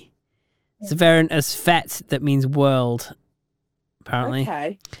 It's a variant as fet that means world. Apparently.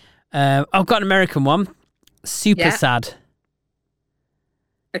 Okay. I've got an American one. Super sad.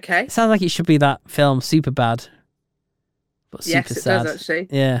 Okay. It sounds like it should be that film Super Bad. But super sad. Does actually.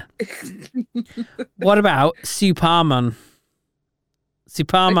 Yeah. What about Suparman?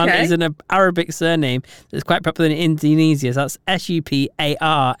 Suparman is an Arabic surname that's quite popular in Indonesia. So that's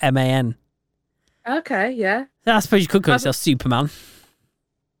Suparman. Okay, yeah. I suppose you could call yourself Superman.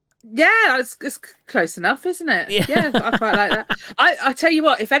 Yeah, it's close enough, isn't it? Yeah, I quite like that. I tell you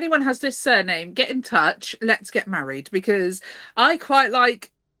what, if anyone has this surname, get in touch. Let's get married, because I quite like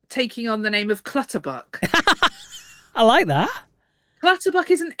taking on the name of Clutterbuck. I like that. Clutterbuck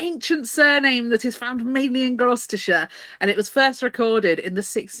is an ancient surname that is found mainly in Gloucestershire, and it was first recorded in the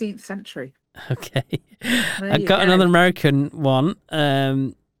 16th century. Okay. I've got another American one.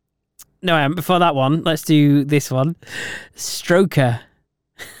 Before that one, let's do this one. Stroker.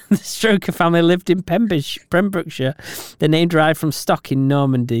 The Stroker family lived in Pembrokeshire. The name derived from stock in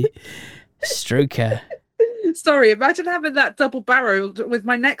Normandy. Stroker. Sorry, imagine having that double barreled with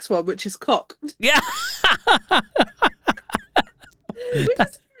my next one, which is cock. Yeah. Which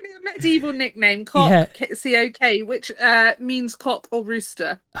is really a medieval nickname, cock, C-O-K, which means cock or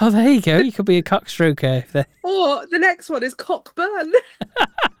rooster. Oh, there you go. You could be a cockstroker. Or the next one is cockburn.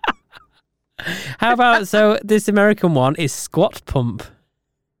 How about, so this American one is squat pump.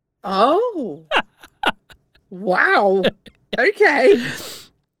 Oh. Wow. Okay.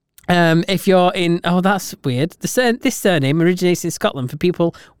 If you're in, that's weird. This surname originates in Scotland for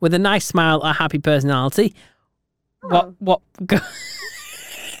people with a nice smile or happy personality. Oh. What?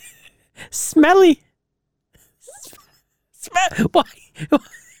 Smelly.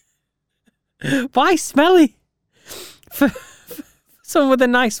 Why smelly? For someone with a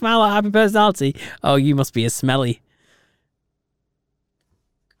nice smile or happy personality. Oh, you must be a smelly.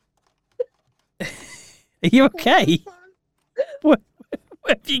 Are you okay? Where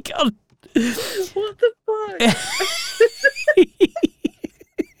have you gone? What the fuck?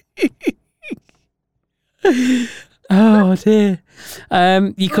 Oh dear.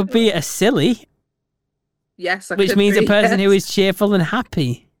 You could be a silly. Yes, which means a person who is cheerful and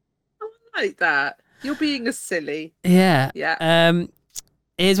happy. I like that. You're being a silly. Yeah. Yeah.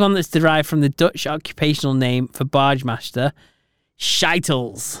 Here's one that's derived from the Dutch occupational name for barge master,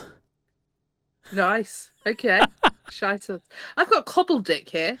 Scheitels. Nice. Okay. Scheitels. I've got Cobbledick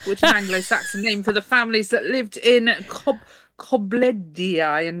here, which is an Anglo-Saxon name for the families that lived in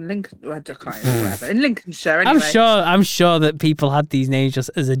Cobblediah in in Lincolnshire. Anyway. I'm sure that people had these names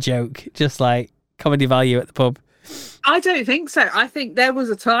just as a joke, just like comedy value at the pub. I don't think so. I think there was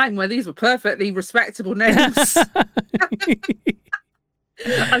a time where these were perfectly respectable names.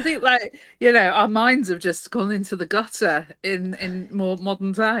 I think, our minds have just gone into the gutter in more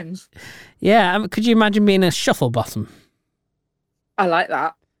modern times. Yeah, could you imagine being a shuffle bottom? I like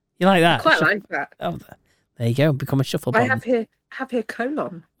that. You like that? I quite like that. Oh, there you go. Become a shuffle bottom. I have here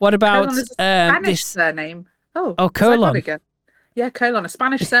colon. What about colon is a Spanish surname? Oh, colon. Again? Yeah, colon, a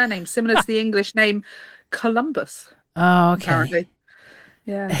Spanish surname similar to the English name Columbus. Oh, okay. Apparently.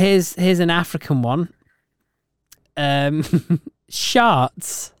 Yeah. Here's an African one.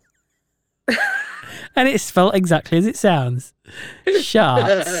 Sharts. And it's spelled exactly as it sounds.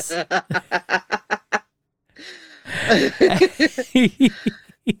 Sharts.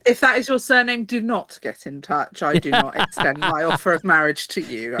 If that is your surname, do not get in touch. I do not extend my offer of marriage to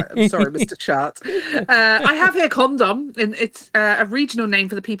you. I'm sorry, Mr. Shart. I have here Condom, and it's a regional name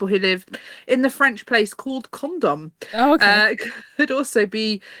for the people who live in the French place called Condom. Oh, okay. Could also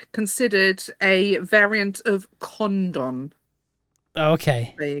be considered a variant of Condon.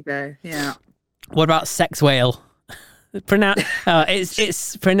 Okay. There you go. Yeah. What about sex whale?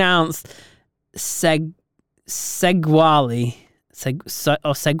 It's pronounced Segwali.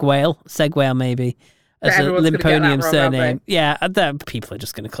 Segwale maybe, as a Limponian surname. Yeah, people are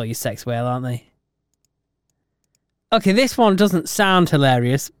just going to call you sex whale, aren't they? Okay, this one doesn't sound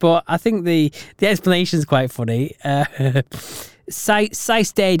hilarious, but I think the explanation is quite funny.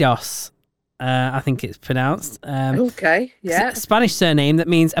 Ceistados, I think it's pronounced. Okay, yeah. Spanish surname that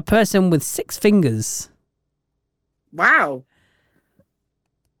means a person with 6 fingers. Wow.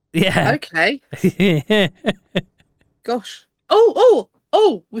 Yeah. Okay. Gosh.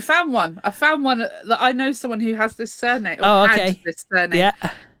 Oh, we found one. I found one that I know someone who has this surname. Oh, okay. Had this surname. Yeah.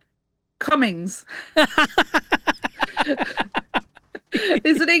 Cummings.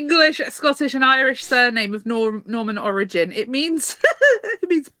 It's an English, Scottish, and Irish surname of Norman origin. It means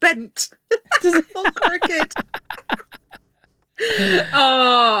bent or crooked.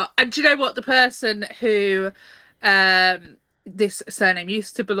 Oh, and do you know what the person who this surname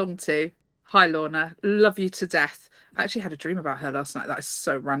used to belong to? Hi, Lorna. Love you to death. I actually had a dream about her last night. That is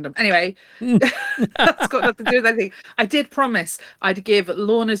so random. Anyway, that's got nothing to do with anything. I did promise I'd give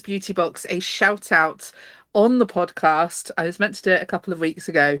Lorna's Beauty Box a shout out on the podcast. I was meant to do it a couple of weeks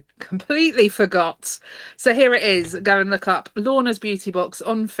ago. Completely forgot. So here it is. Go and look up Lorna's Beauty Box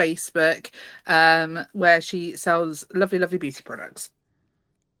on Facebook, where she sells lovely, lovely beauty products.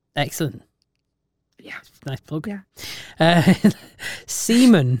 Excellent. Yeah. Nice plug. Yeah.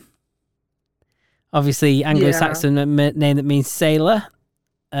 Seaman. Obviously, Anglo-Saxon name that means sailor.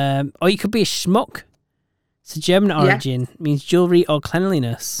 Or you could be a schmuck. It's a German origin. It means jewellery or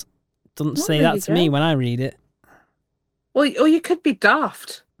cleanliness. Doesn't say that to me when I read it. Or you could be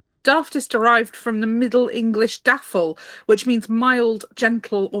daft. Daft is derived from the Middle English daffel, which means mild,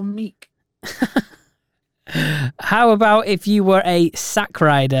 gentle, or meek. How about if you were a sack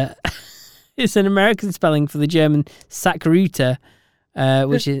rider? It's an American spelling for the German Sackruter.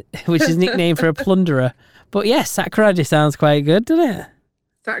 Which is nicknamed for a plunderer. But yeah, sack rider sounds quite good, doesn't it?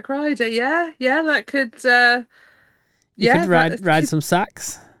 Sack rider, yeah, that could. You could ride some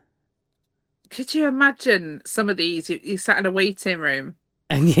sacks. Could you imagine some of these? You sat in a waiting room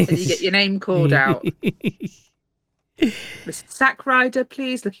and you get your name called out. Mrs. Sack Rider,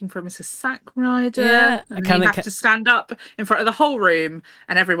 please. Looking for Mrs. Sack Rider. Yeah, and you have to stand up in front of the whole room,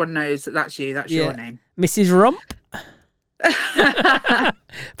 and everyone knows that that's you. That's your name, Mrs. Rump.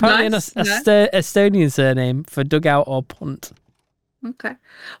 Apparently an Estonian surname for dugout or punt. Okay.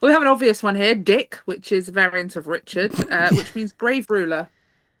 Well, we have an obvious one here, Dick, which is a variant of Richard, which means brave ruler.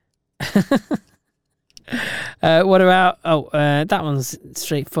 What about that one's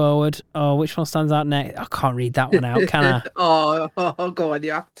straightforward. Oh, which one stands out next? I can't read that one out, can I? oh, go on,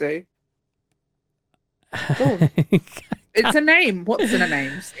 you have to. Go on. It's a name. What's in a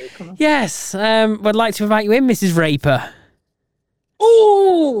name? Steve? Come on. Yes, would like to invite you in, Mrs. Raper.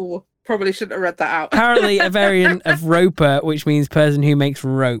 Oh, probably shouldn't have read that out. Apparently a variant of roper, which means person who makes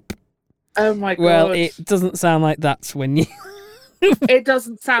rope. Oh my god. Well, it doesn't sound like that's when you... It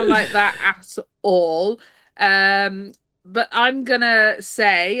doesn't sound like that at all. But I'm going to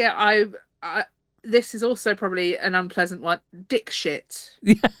say this is also probably an unpleasant one. Dick shit.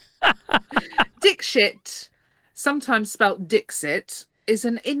 Dick shit, sometimes spelt Dixit, is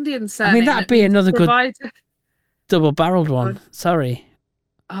an Indian surname. I mean, that'd be another good double-barreled one. Sorry.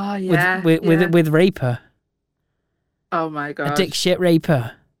 Oh, yeah. With raper. Oh, my God. A dick shit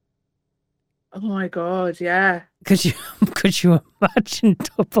raper. Oh, my God, yeah. Could you imagine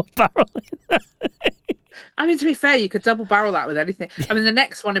double-barreling that? I mean, to be fair, you could double-barrel that with anything. I mean, the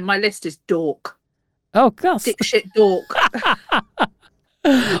next one in my list is dork. Oh, gosh. Dick shit dork.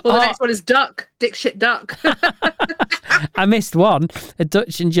 Well, the next one is duck. Dick shit duck. I missed one. A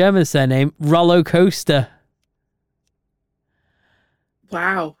Dutch and German surname, Rollo Coaster.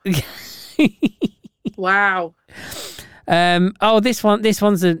 Wow. Wow. This one's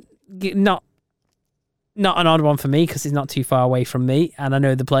not an odd one for me because it's not too far away from me and I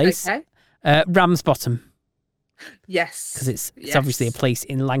know the place. Okay. Ramsbottom. Yes. Because it's obviously a place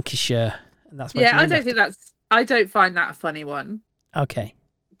in Lancashire. And that's where I don't find that a funny one. Okay.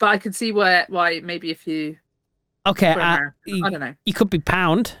 But I can see why maybe if you... Okay, I don't know. You could be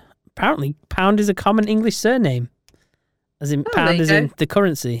Pound. Apparently, Pound is a common English surname. As in, pound is in the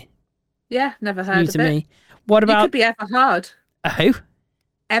currency. Yeah, never heard of it. Me. What about... You could be Everhard. Who?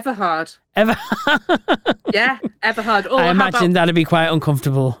 Everhard. Ever? Yeah, Everhard. Or I how imagine about, that'd be quite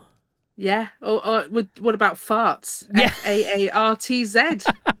uncomfortable. yeah. Or what about farts? Yeah.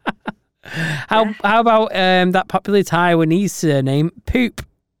 Faartz. How about that popular Taiwanese surname, Poop?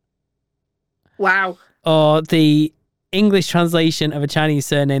 Wow. Or the English translation of a Chinese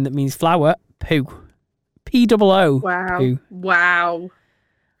surname that means flower, Poo. P-O-O. Wow. Poo. Wow.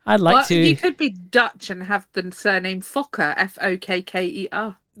 I'd like to. You could be Dutch and have the surname Fokker,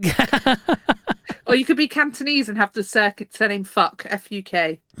 Fokker. Or you could be Cantonese and have the surname Fuck, Fuk.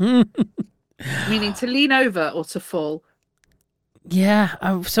 Meaning to lean over or to fall. Yeah.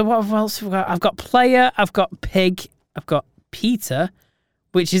 So what else have I got? I've got player, I've got pig, I've got Peter,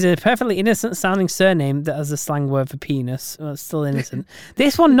 which is a perfectly innocent sounding surname that has a slang word for penis. Well, it's still innocent.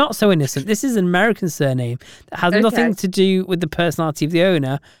 This one, not so innocent. This is an American surname that has nothing to do with the personality of the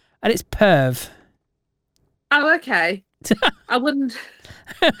owner, and it's Perv. Oh, okay. I wonder.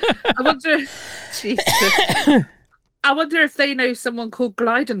 Jesus. I wonder if they know someone called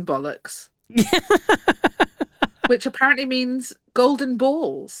Glyden Bollocks, which apparently means golden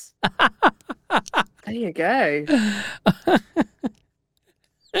balls. There you go.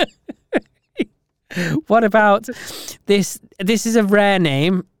 What about this? This is a rare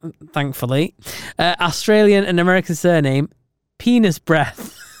name, thankfully. Australian and American surname, Penis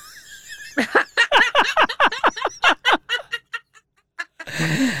Breath.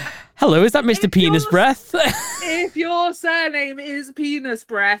 Hello, is that Mr. Penis Breath? If your surname is Penis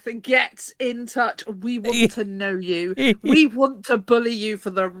Breath, get in touch. We want to know you. We want to bully you for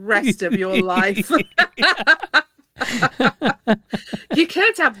the rest of your life. You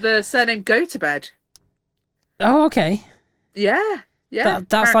could have the surname Go to Bed. Oh, okay. Yeah.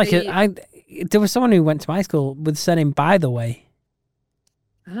 That's like there was someone who went to my school with the surname By the Way.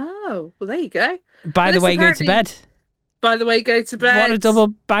 Oh, well, there you go. By the way, go to bed. By the way, go to bed. What a double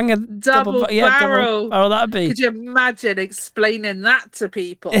banger. Double barrel. Oh, that'd be. Could you imagine explaining that to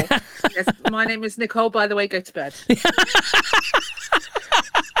people? Yes, my name is Nicole. By the way, go to bed.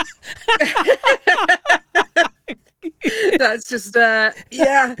 That's just,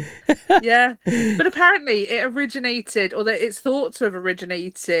 yeah. But apparently it originated, or that it's thought to have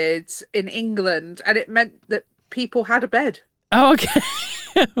originated in England, and it meant that people had a bed. Oh, okay.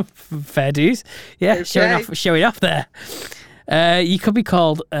 Fair dues. Yeah, Okay. showing off there. You could be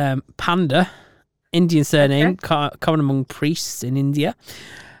called Panda, Indian surname, common among priests in India.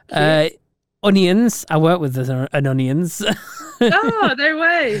 Onions. I work with an onions. Oh, no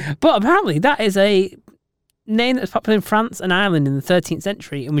way. But apparently that is a name that was popular in France and Ireland in the 13th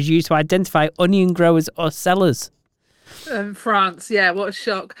century and was used to identify onion growers or sellers. France, yeah, what a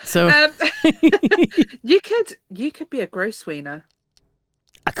shock. So you could be a groswiener.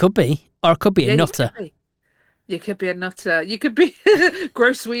 I could be, or I could be a nutter. You could be a nutter. You could be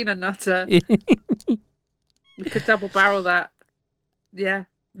groswiener nutter. You could double barrel that. Yeah.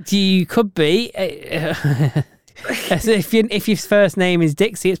 You could be. If your first name is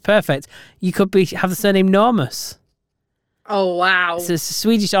Dixie, it's perfect. You could have the surname Normus. Oh, wow. So it's a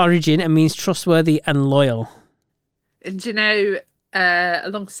Swedish origin and means trustworthy and loyal. And do you know,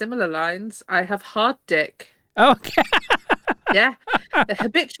 along similar lines, I have hard dick. Oh, okay. Yeah. A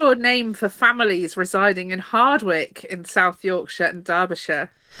habitual name for families residing in Hardwick in South Yorkshire and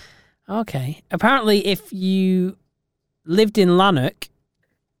Derbyshire. Okay. Apparently, if you lived in Lanark,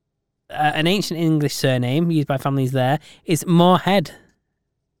 an ancient English surname used by families there is Moorhead.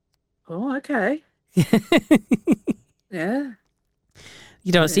 Oh, okay. Yeah.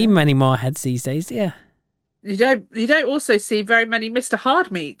 You don't see many Moorheads these days, do you? You don't also see very many Mr.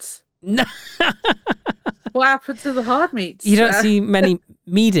 Hardmeats. No. What happened to the Hardmeats? You don't see many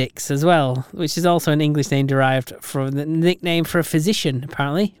Medics as well, which is also an English name derived from the nickname for a physician,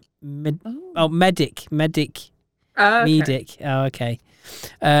 apparently. Medic. Okay. Medic. Oh, okay.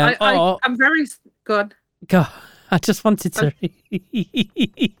 I'm very... Go on. God, I just wanted to...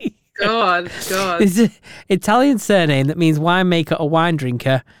 Go on. It's an Italian surname that means winemaker or wine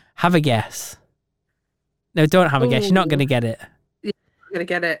drinker. Have a guess. No, don't have a guess. You're not going to get it. Yeah, I'm going to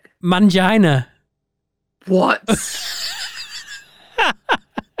get it. Mangina. What?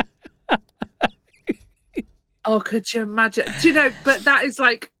 Oh, could you imagine? Do you know, but that is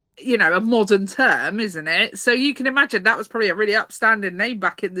like, a modern term, isn't it? So you can imagine that was probably a really upstanding name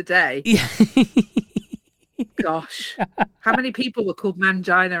back in the day. Gosh. How many people were called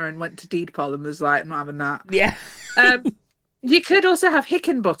Mangina and went to Deedpol and was like, I'm not having that. Yeah. You could also have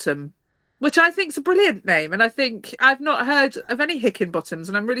Hickenbottom, which I think is a brilliant name. And I think I've not heard of any Hickenbottoms,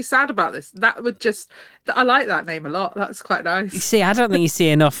 and I'm really sad about this. I like that name a lot. That's quite nice. You see, I don't think you see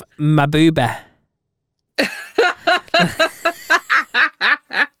enough Mabuba.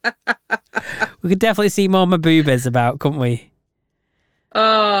 We could definitely see more Mabubas about, couldn't we?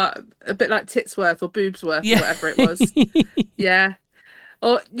 A bit like Titsworth or Boobsworth or whatever it was. Yeah.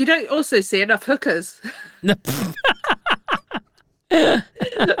 Or you don't also see enough hookers. A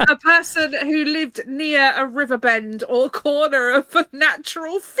person who lived near a river bend or corner of a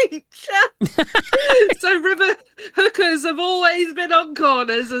natural feature. So river hookers have always been on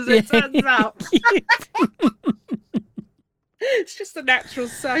corners, as it turns out. It's just a natural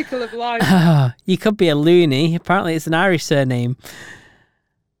cycle of life. You could be a loony. Apparently, it's an Irish surname.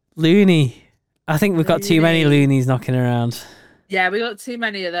 Loony. I think we've got too many loonies knocking around. Yeah, we got too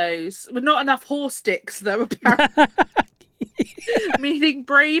many of those. But not enough horse dicks, though, apparently. Meaning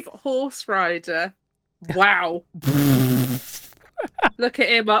brave horse rider. Wow. Look at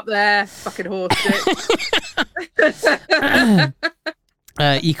him up there, fucking horse dick.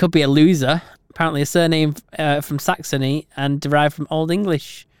 You could be a loser. Apparently a surname from Saxony and derived from Old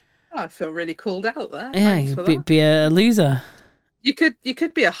English. Oh, I feel really called out there. Yeah, you'd be a loser. You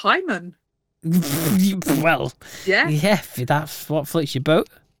could be a hymen. Well, yeah, if that's what floats your boat.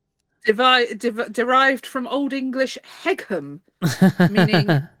 Derived from Old English Hegham,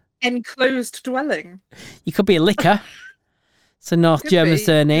 meaning enclosed dwelling. You could be a licker. It's a North German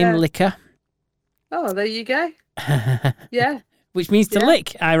surname, licker. Oh, there you go. Yeah. Which means to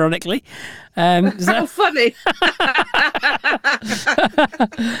lick, ironically. So funny.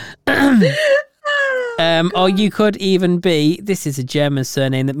 Or you could even be, this is a German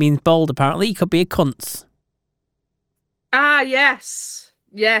surname that means bold, apparently. You could be a Kunz. Ah, yes.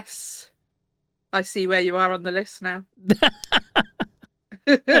 Yes. I see where you are on the list now.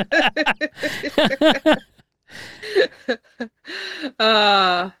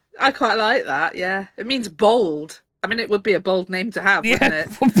 I quite like that, yeah. It means bold. I mean, it would be a bold name to have, wouldn't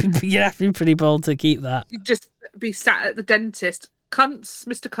it? You'd have to be pretty bold to keep that. You'd just be sat at the dentist. Cunts,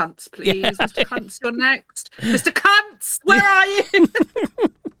 Mr. Cunts, please. Yeah. Mr. Cunts, you're next. Mr. Cunts, where are you?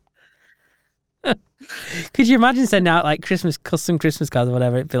 Could you imagine sending out like custom Christmas cards or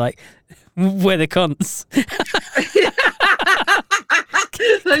whatever? It'd be like, we're the cunts.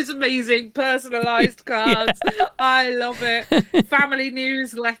 Those amazing personalised cards. Yeah. I love it. Family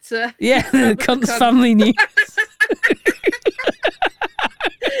newsletter. Yeah, the cunts family news.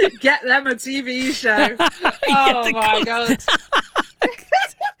 Get them a TV show. Oh my God.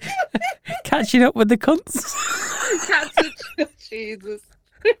 Catching up with the cunts. Jesus.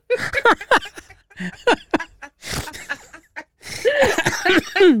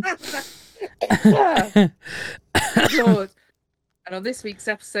 Lord. And on this week's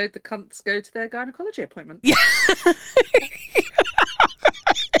episode, the cunts go to their gynecology appointment. Yeah.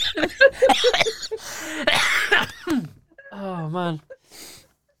 Oh man.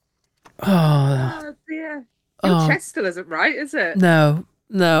 Oh dear. Your chest still isn't right, is it? No.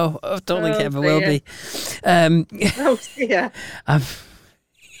 I don't think it ever will be. Oh dear.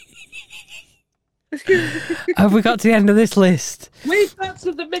 Have we got to the end of this list? We've got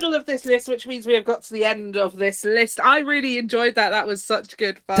to the middle of this list, which means we have got to the end of this list. I really enjoyed that. That was such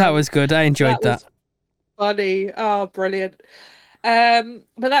good fun. That was good. I enjoyed that. Funny. Oh, brilliant. But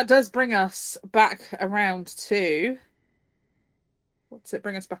that does bring us back around to... What's it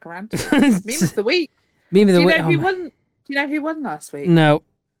bring us back around to? Meme of the week. Meme of the week. Do you know who won last week? No.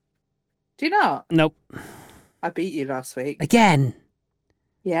 Do you not? Nope. I beat you last week. Again?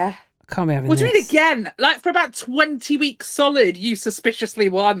 Yeah. Can't be having What do you mean again? Like for about 20 weeks solid, you suspiciously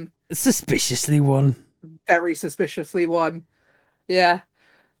won. Suspiciously won. Very suspiciously won. Yeah.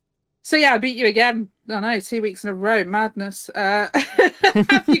 So yeah, I beat you again. I know, 2 weeks in a row. Madness.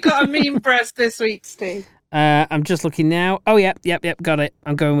 Have you got a meme for us this week, Steve? I'm just looking now. Oh, yep, got it.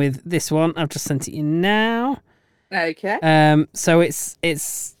 I'm going with this one. I've just sent it you now. Okay. So it's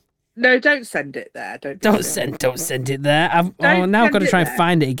No, don't send it there. Don't send it there. Now I've got to try and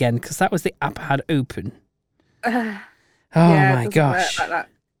find it again because that was the app I had open. Oh my gosh. Like that.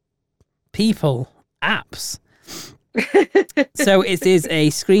 People, apps. So it is a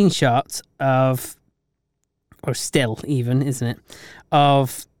screenshot of, or still even, isn't it,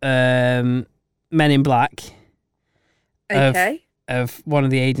 of Men in Black. Okay. Of one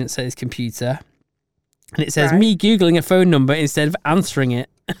of the agents at his computer. And it says, me Googling a phone number instead of answering it.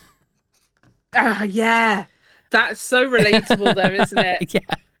 Yeah. That's so relatable though, isn't it?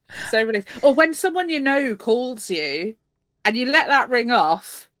 Yeah. So relatable. Or when someone you know calls you and you let that ring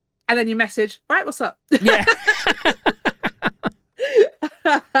off and then you message, right, what's up? Yeah.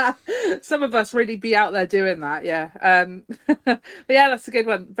 Some of us really be out there doing that, yeah. But yeah, that's a good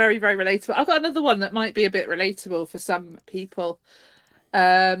one. Very, very relatable. I've got another one that might be a bit relatable for some people.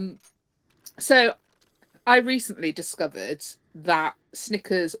 So I recently discovered that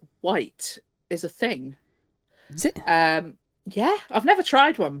Snickers White is a thing. Is it? Yeah, I've never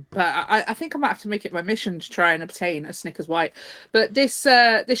tried one, but I think I might have to make it my mission to try and obtain a Snickers White. But this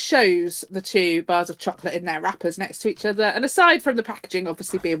shows the two bars of chocolate in their wrappers next to each other, and aside from the packaging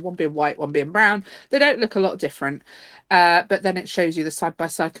obviously being one being white, one being brown, they don't look a lot different. But then it shows you the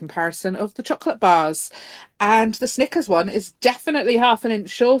side-by-side comparison of the chocolate bars, and the Snickers one is definitely half an inch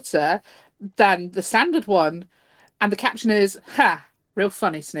shorter than the standard one, and the caption is "Ha, real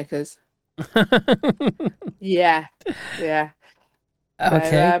funny Snickers." Yeah.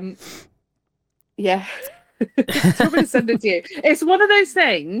 Okay. Yeah. I'm going to send it to you. It's one of those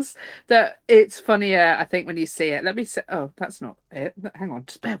things that it's funnier, I think, when you see it. Let me say, oh, that's not it. Hang on,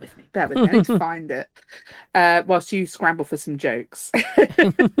 just bear with me. I need to find it whilst you scramble for some jokes. You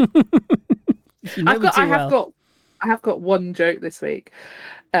know me too well. I have got one joke this week.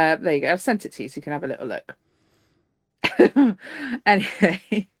 There you go. I've sent it to you so you can have a little look.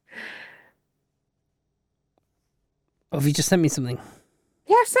 Anyway. Oh, have you just sent me something?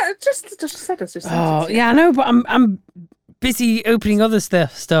 Yes, just said us. Oh, yeah, I know, but I'm busy opening other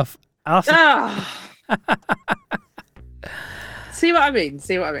stuff. See what I mean?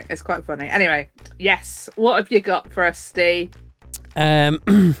 It's quite funny. Anyway, yes. What have you got for us, Steve?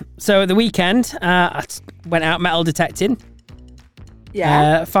 So at the weekend, I went out metal detecting.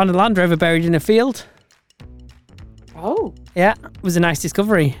 Yeah. Found a Land Rover buried in a field. Oh. Yeah, it was a nice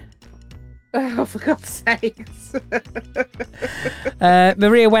discovery. Oh, for God's sakes.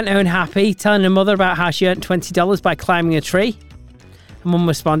 Maria went home happy, telling her mother about how she earned $20 by climbing a tree. Mum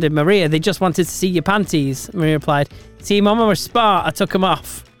responded, "Maria, they just wanted to see your panties." Maria replied, "See, Mum, I'm a smart. I took them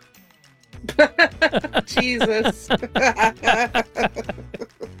off." Jesus.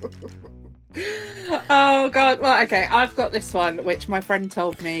 Oh God. Well, okay, I've got this one which my friend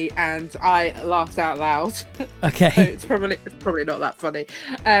told me and I laughed out loud. Okay. So it's probably not that funny.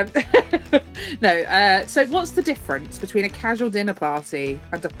 No, so what's the difference between a casual dinner party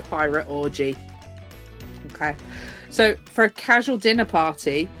and a pirate orgy? Okay, so for a casual dinner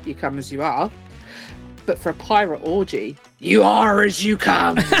party you come as you are, but for a pirate orgy you are as you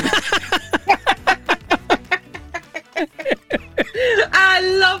come. I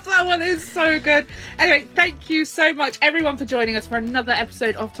love that one. It's so good. Anyway, thank you so much, everyone, for joining us for another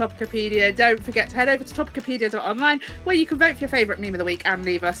episode of Topicopedia. Don't forget to head over to topicopedia.online, where you can vote for your favourite meme of the week and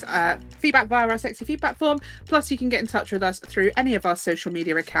leave us feedback via our sexy feedback form. Plus, you can get in touch with us through any of our social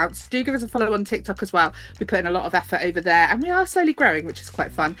media accounts. Do give us a follow on TikTok as well. We put in a lot of effort over there, and we are slowly growing, which is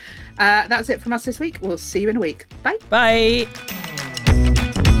quite fun. That's it from us this week. We'll see you in a week. Bye. Bye.